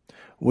Reagan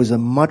was a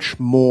much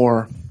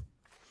more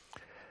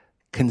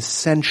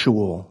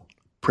consensual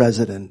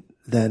president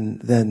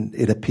than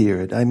it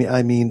appeared. I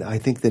mean, I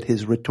think that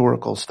his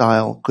rhetorical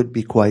style could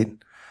be quite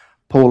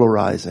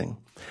polarizing.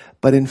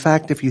 But in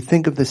fact, if you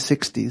think of the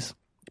 60s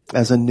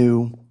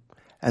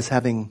as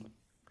having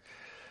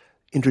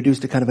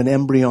introduced a kind of an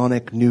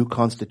embryonic new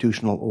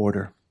constitutional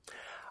order,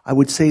 I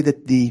would say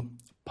that the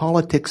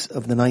politics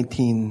of the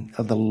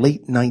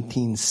late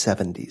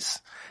 1970s,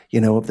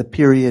 of the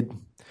period,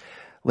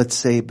 let's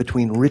say,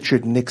 between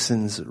Richard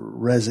Nixon's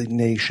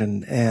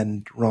resignation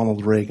and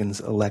Ronald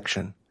Reagan's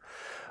election,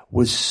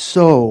 was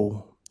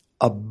so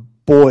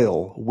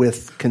aboil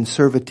with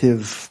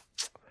conservative,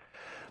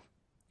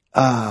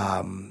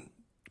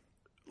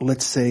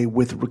 let's say,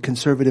 with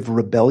conservative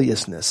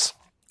rebelliousness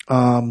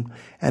And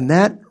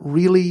that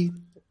really,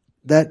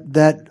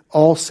 that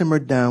all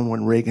simmered down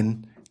when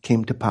Reagan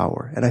came to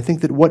power. And I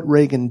think that what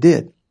Reagan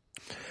did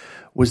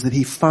was that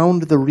he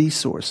found the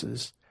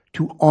resources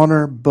to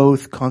honor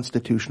both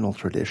constitutional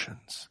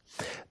traditions.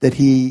 That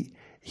he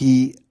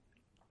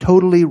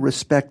totally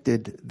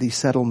respected the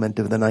settlement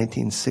of the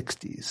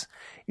 1960s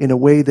in a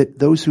way that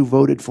those who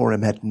voted for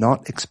him had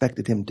not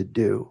expected him to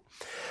do.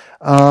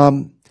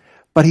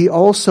 But he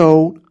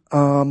also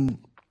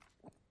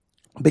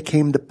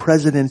became the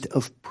president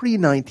of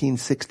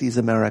pre-1960s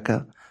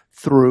America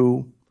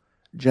through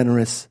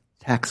generous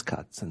tax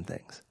cuts and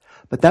things.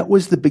 But that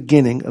was the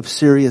beginning of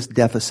serious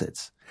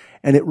deficits.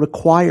 And it was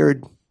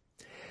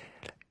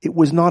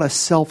not a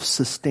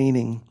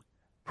self-sustaining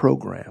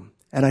program.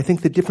 And I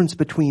think the difference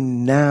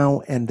between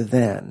now and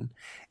then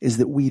is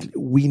that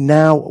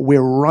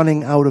we're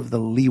running out of the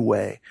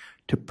leeway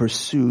to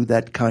pursue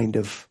that kind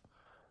of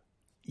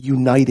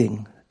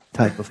uniting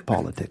type of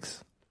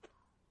politics.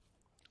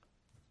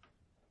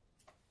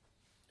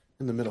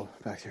 In the middle,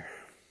 back here.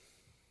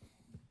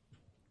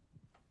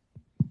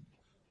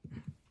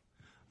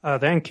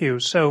 Thank you.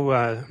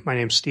 So, my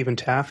name's Stephen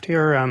Taft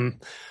here.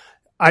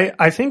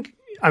 I think,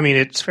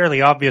 it's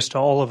fairly obvious to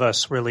all of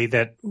us, really,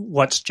 that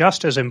what's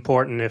just as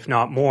important, if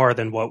not more,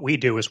 than what we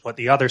do is what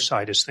the other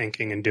side is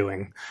thinking and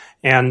doing.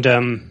 And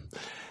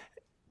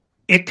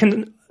it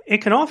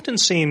can often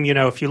seem,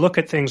 if you look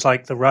at things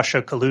like the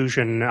Russia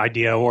collusion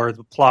idea or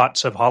the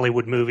plots of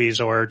Hollywood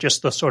movies or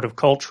just the sort of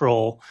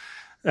cultural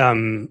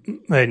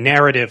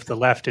narrative the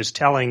left is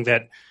telling,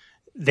 that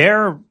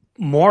they're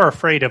more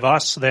afraid of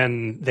us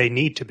than they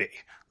need to be.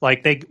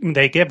 Like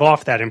they give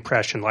off that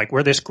impression, like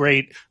we're this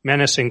great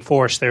menacing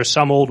force. There's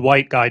some old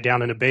white guy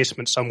down in a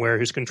basement somewhere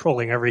who's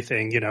controlling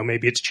everything.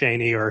 Maybe it's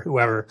Cheney or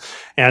whoever.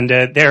 And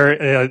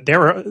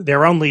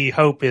their only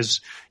hope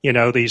is,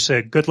 these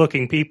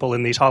good-looking people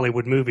in these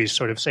Hollywood movies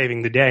sort of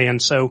saving the day. And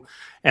so,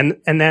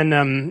 and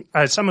then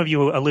some of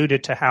you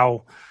alluded to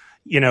how,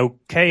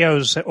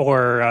 chaos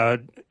or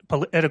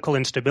political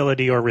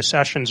instability or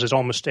recessions is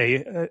almost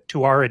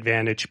to our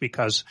advantage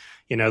because,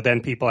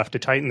 then people have to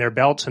tighten their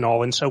belts and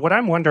all. And so what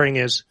I'm wondering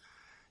is,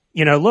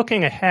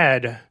 looking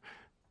ahead,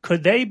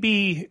 could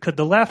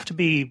the left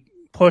be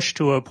pushed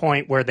to a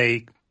point where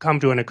they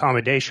come to an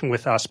accommodation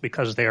with us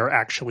because they're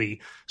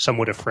actually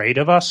somewhat afraid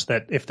of us,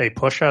 that if they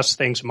push us,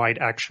 things might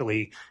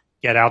actually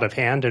get out of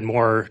hand and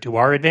more to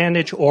our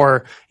advantage?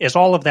 Or is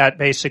all of that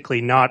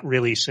basically not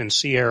really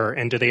sincere,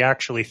 and do they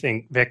actually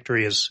think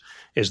victory is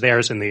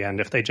theirs in the end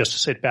if they just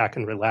sit back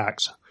and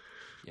relax?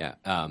 Yeah,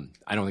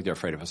 I don't think they're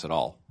afraid of us at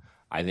all.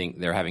 I think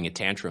they're having a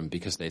tantrum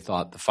because they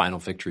thought the final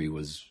victory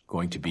was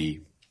going to be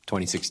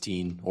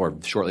 2016 or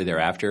shortly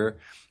thereafter,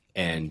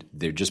 and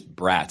they're just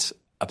brats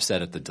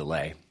upset at the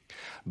delay.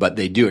 But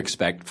they do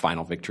expect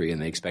final victory,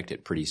 and they expect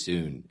it pretty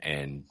soon.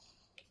 And,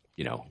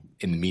 in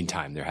the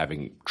meantime, they're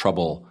having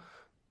trouble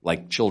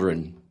like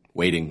children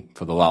waiting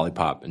for the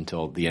lollipop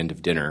until the end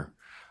of dinner.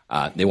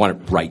 They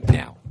want it right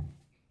now.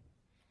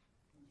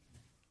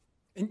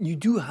 And you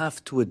do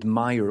have to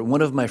admire.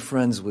 One of my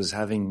friends was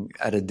having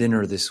at a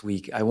dinner this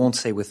week, I won't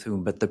say with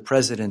whom, but the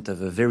president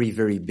of a very,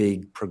 very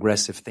big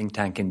progressive think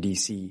tank in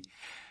D.C.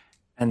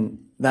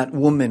 And that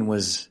woman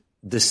was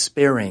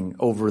despairing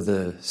over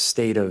the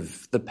state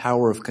of the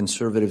power of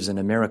conservatives in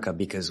America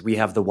because we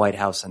have the White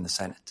House and the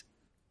Senate.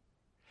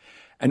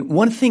 And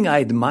one thing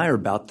I admire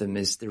about them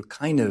is their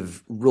kind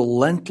of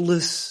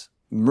relentless,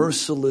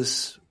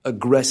 merciless,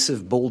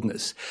 aggressive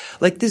boldness.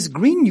 Like this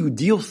Green New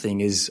Deal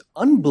thing is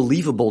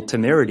unbelievable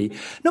temerity.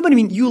 No, but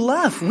you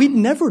laugh. We'd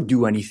never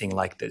do anything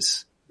like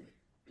this.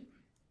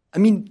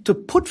 To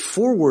put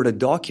forward a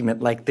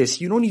document like this,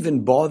 you don't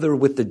even bother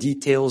with the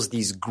details,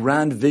 these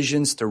grand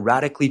visions to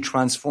radically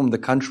transform the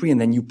country,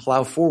 and then you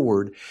plow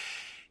forward.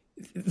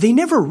 They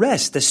never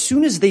rest. As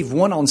soon as they've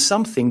won on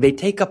something, they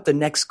take up the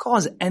next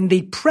cause and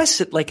they press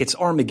it like it's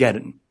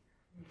Armageddon.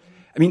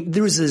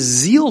 There's a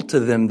zeal to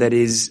them that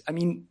is,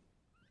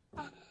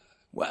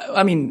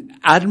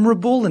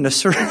 admirable in a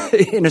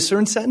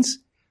certain sense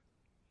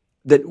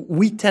that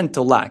we tend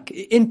to lack.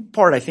 In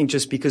part, I think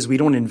just because we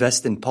don't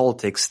invest in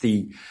politics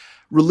the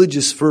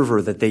religious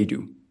fervor that they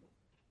do.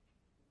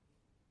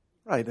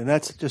 Right, and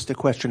that's just a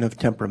question of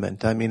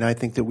temperament. I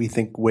think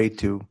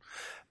that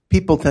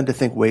people tend to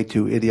think way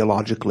too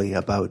ideologically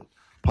about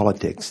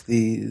politics.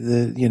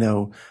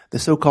 The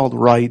so-called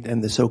right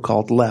and the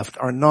so-called left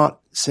are not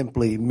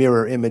simply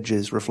mirror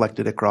images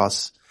reflected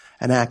across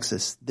an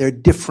axis. They're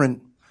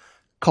different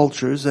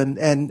cultures, and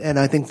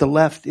I think the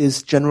left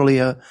is generally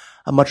a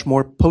much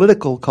more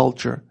political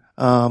culture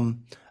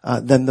than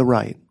the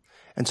right.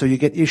 And so you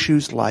get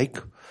issues like,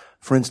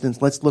 for instance,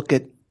 let's look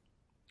at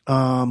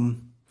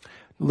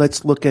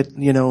let's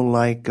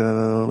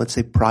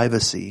say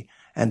privacy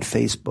and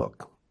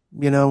Facebook.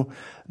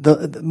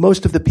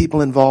 Most of the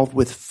people involved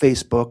with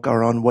Facebook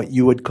are on what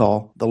you would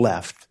call the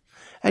left.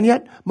 And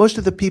yet most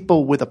of the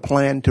people with a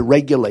plan to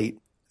regulate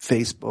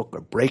Facebook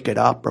or break it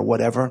up or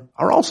whatever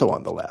are also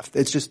on the left.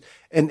 It's just,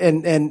 and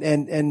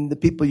the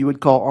people you would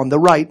call on the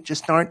right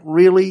just aren't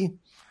really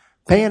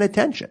paying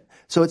attention.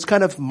 So it's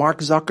kind of Mark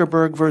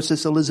Zuckerberg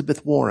versus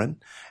Elizabeth Warren.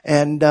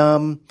 And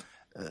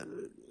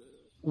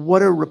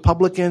what are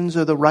Republicans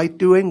or the right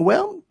doing?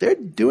 Well, they're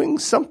doing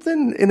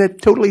something in a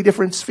totally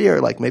different sphere,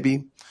 like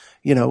maybe,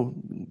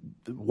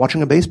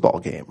 watching a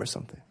baseball game or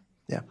something.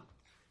 Yeah.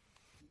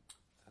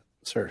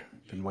 Sir,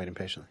 been waiting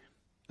patiently.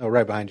 Oh,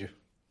 right behind you.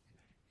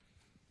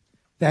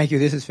 Thank you.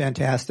 This is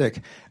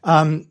fantastic.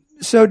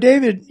 So,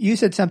 David, you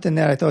said something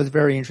that I thought was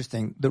very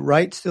interesting. The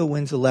right still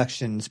wins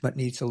elections, but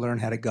needs to learn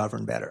how to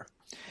govern better.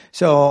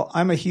 So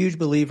I'm a huge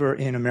believer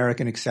in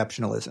American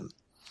exceptionalism.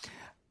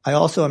 I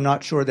also am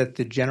not sure that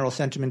the general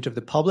sentiment of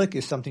the public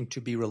is something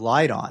to be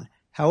relied on.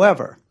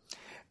 However,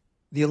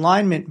 the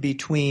alignment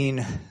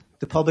between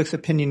the public's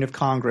opinion of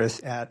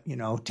Congress at,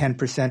 10%,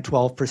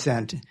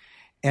 12%,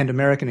 and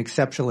American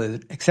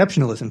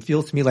exceptionalism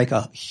feels to me like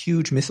a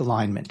huge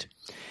misalignment.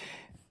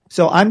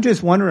 So I'm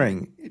just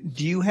wondering,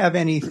 do you have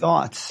any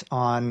thoughts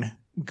on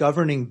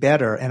governing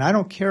better? And I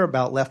don't care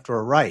about left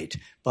or right,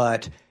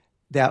 but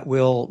that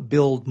will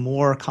build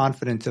more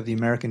confidence of the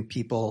American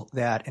people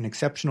that an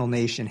exceptional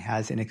nation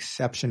has an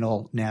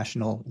exceptional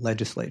national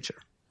legislature.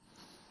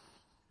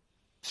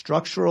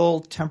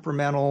 Structural,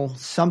 temperamental,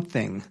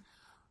 something.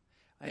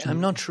 I'm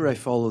not sure I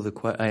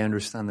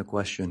understand the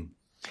question.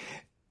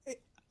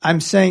 I'm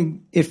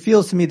saying it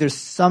feels to me there's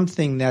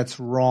something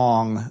that's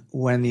wrong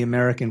when the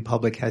American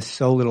public has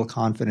so little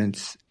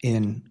confidence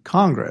in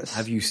Congress.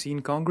 Have you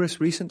seen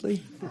Congress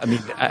recently?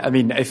 I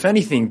mean, if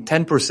anything,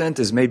 10%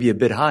 is maybe a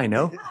bit high,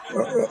 no?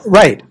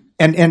 Right.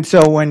 And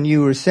so when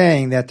you were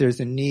saying that there's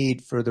a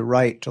need for the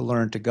right to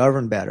learn to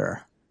govern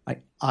better,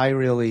 I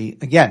really,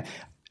 again,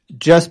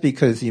 just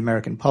because the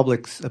American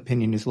public's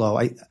opinion is low,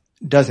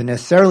 doesn't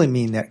necessarily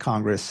mean that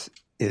Congress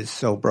is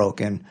so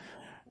broken.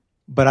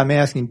 But I'm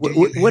asking,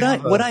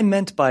 what I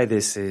meant by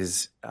this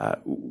is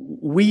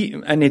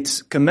we, and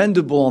it's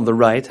commendable on the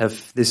right,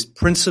 have this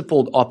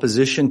principled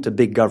opposition to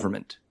big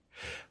government.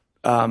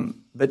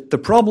 But the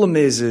problem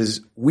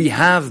is we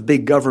have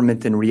big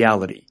government in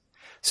reality.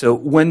 So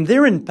when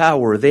they're in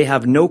power, they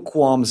have no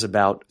qualms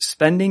about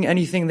spending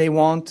anything they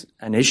want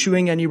and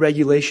issuing any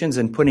regulations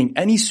and putting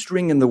any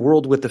string in the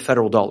world with the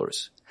federal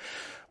dollars.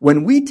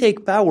 When we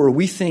take power,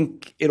 we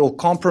think it'll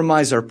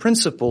compromise our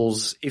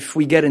principles if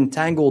we get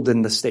entangled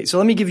in the state. So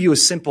let me give you a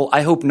simple,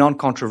 I hope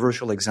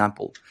non-controversial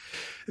example.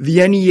 The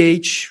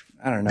NEH,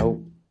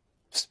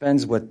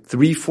 spends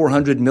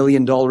 $300-400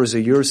 million a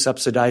year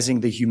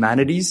subsidizing the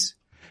humanities.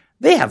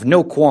 They have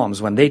no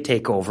qualms when they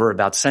take over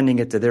about sending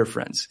it to their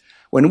friends.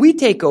 When we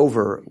take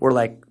over, we're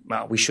like,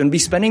 well, we shouldn't be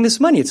spending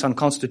this money. It's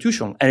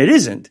unconstitutional. And it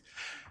isn't.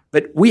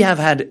 But we have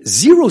had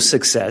zero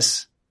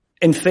success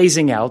in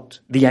phasing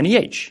out the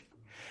NEH.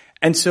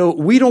 And so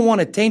we don't want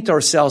to taint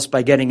ourselves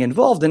by getting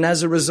involved. And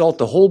as a result,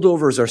 the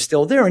holdovers are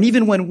still there. And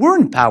even when we're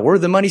in power,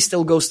 the money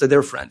still goes to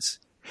their friends.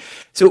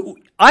 So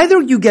either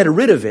you get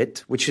rid of it,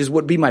 which is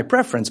would be my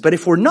preference. But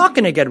if we're not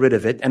going to get rid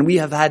of it, and we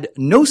have had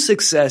no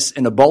success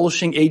in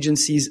abolishing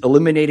agencies,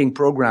 eliminating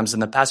programs in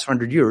the past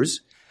 100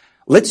 years,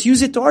 let's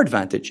use it to our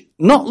advantage.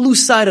 Not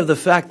lose sight of the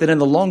fact that in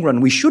the long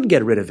run, we should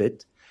get rid of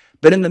it.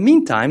 But in the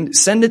meantime,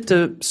 send it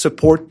to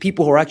support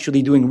people who are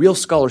actually doing real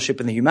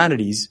scholarship in the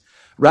humanities,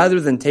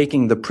 rather than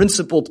taking the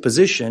principled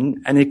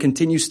position, and it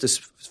continues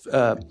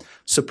to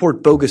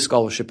support bogus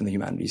scholarship in the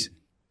humanities.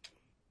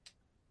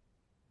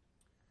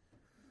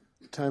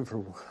 Time for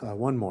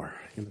one more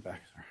in the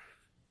back.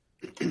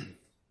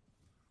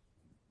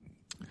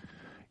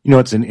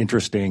 It's an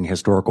interesting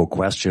historical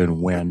question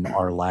when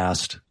our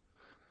last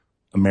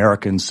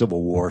American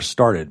Civil War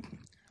started.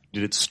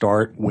 Did it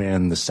start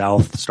when the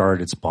South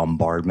started its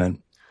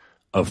bombardment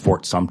of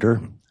Fort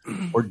Sumter,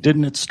 or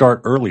didn't it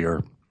start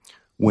earlier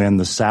when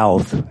the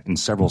South in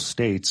several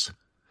states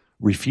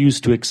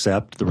refused to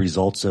accept the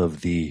results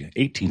of the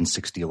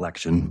 1860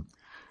 election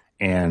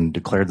and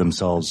declared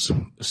themselves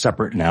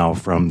separate now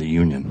from the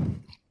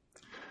Union?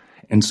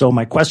 And so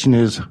my question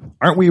is,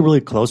 aren't we really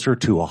closer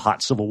to a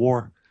hot civil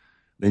war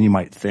than you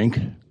might think?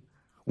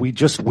 We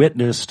just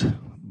witnessed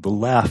the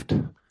left,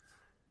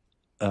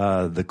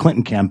 the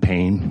Clinton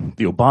campaign,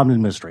 the Obama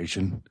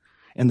administration,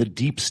 and the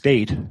deep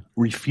state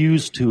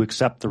refused to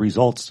accept the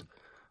results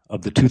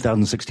of the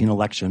 2016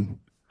 election.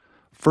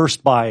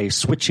 First, by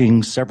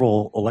switching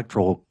several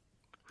electoral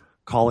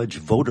college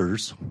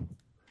voters,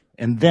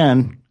 and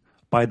then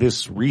by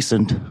this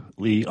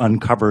recently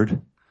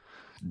uncovered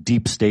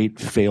deep state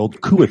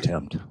failed coup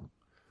attempt.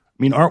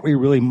 Aren't we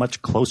really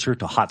much closer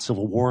to hot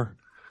civil war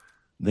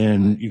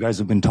than you guys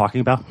have been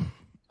talking about?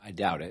 I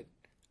doubt it.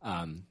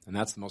 And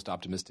that's the most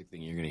optimistic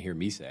thing you're going to hear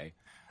me say.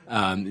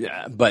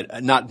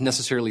 But not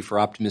necessarily for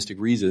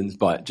optimistic reasons,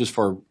 but just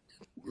for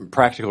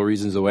practical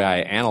reasons, the way I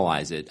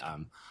analyze it.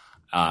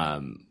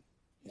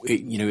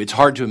 It's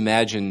hard to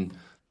imagine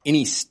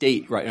any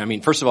state,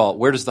 right? First of all,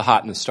 where does the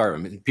hotness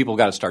start? People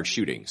got to start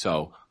shooting.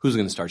 So who's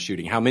going to start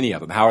shooting? How many of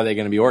them? How are they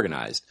going to be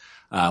organized?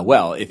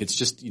 Well, if it's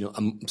just,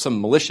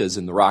 some militias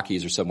in the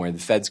Rockies or somewhere, the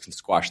feds can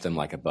squash them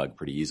like a bug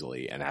pretty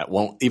easily. And that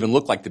won't even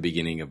look like the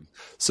beginning of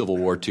Civil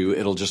War II.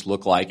 It'll just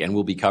look like, and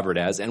will be covered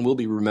as, and will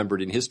be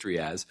remembered in history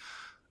as,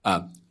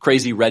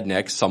 crazy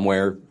rednecks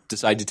somewhere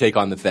decide to take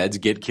on the feds,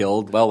 get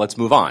killed. Well, let's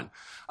move on.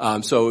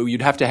 So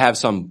you'd have to have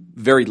some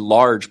very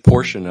large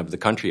portion of the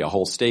country, a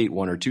whole state,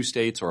 one or two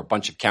states, or a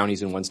bunch of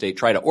counties in one state,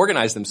 try to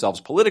organize themselves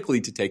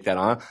politically to take that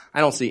on.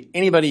 I don't see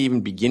anybody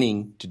even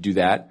beginning to do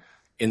that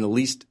in the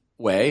least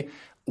way.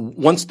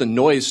 Once the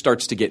noise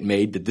starts to get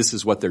made that this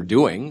is what they're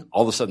doing,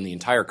 all of a sudden the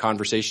entire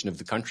conversation of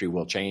the country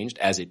will change,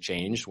 as it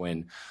changed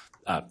when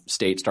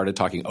states started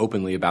talking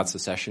openly about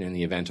secession in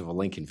the event of a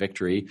Lincoln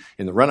victory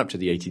in the run-up to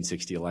the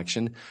 1860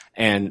 election.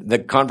 And the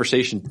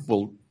conversation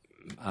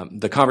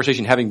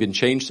having been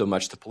changed so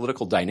much, the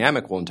political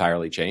dynamic will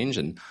entirely change.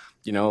 And,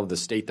 the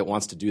state that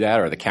wants to do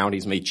that, or the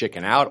counties may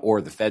chicken out,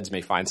 or the feds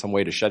may find some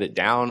way to shut it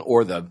down,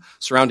 or the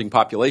surrounding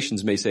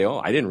populations may say, oh,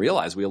 I didn't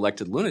realize we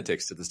elected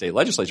lunatics to the state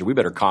legislature. We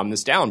better calm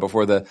this down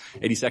before the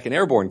 82nd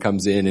Airborne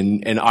comes in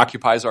and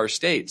occupies our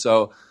state.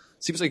 So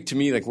it seems like to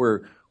me like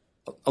we're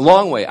a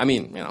long way. I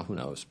mean, who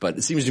knows? But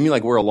it seems to me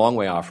like we're a long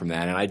way off from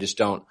that. And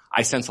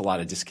I sense a lot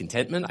of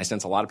discontentment. I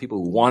sense a lot of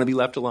people who want to be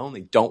left alone.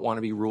 They don't want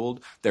to be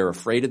ruled. They're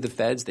afraid of the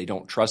feds. They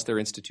don't trust their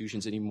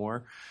institutions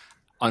anymore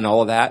on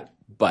all of that.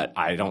 But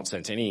I don't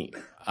sense any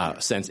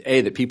sense,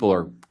 A, that people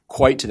are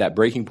quite to that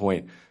breaking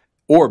point,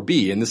 or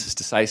B, and this is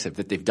decisive,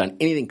 that they've done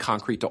anything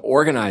concrete to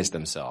organize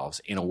themselves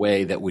in a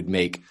way that would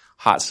make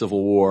hot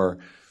civil war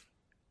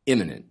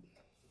imminent.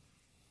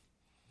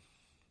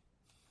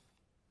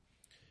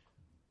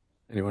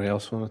 Anybody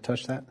else want to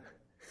touch that?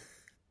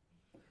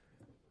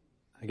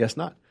 I guess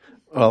not.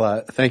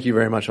 Well, thank you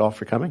very much all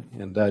for coming,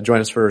 and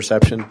join us for a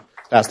reception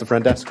past the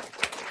front desk.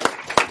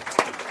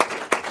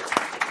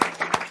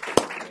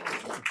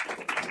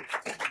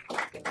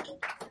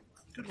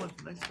 Good one.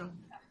 Nice job.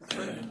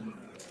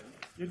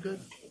 You're good.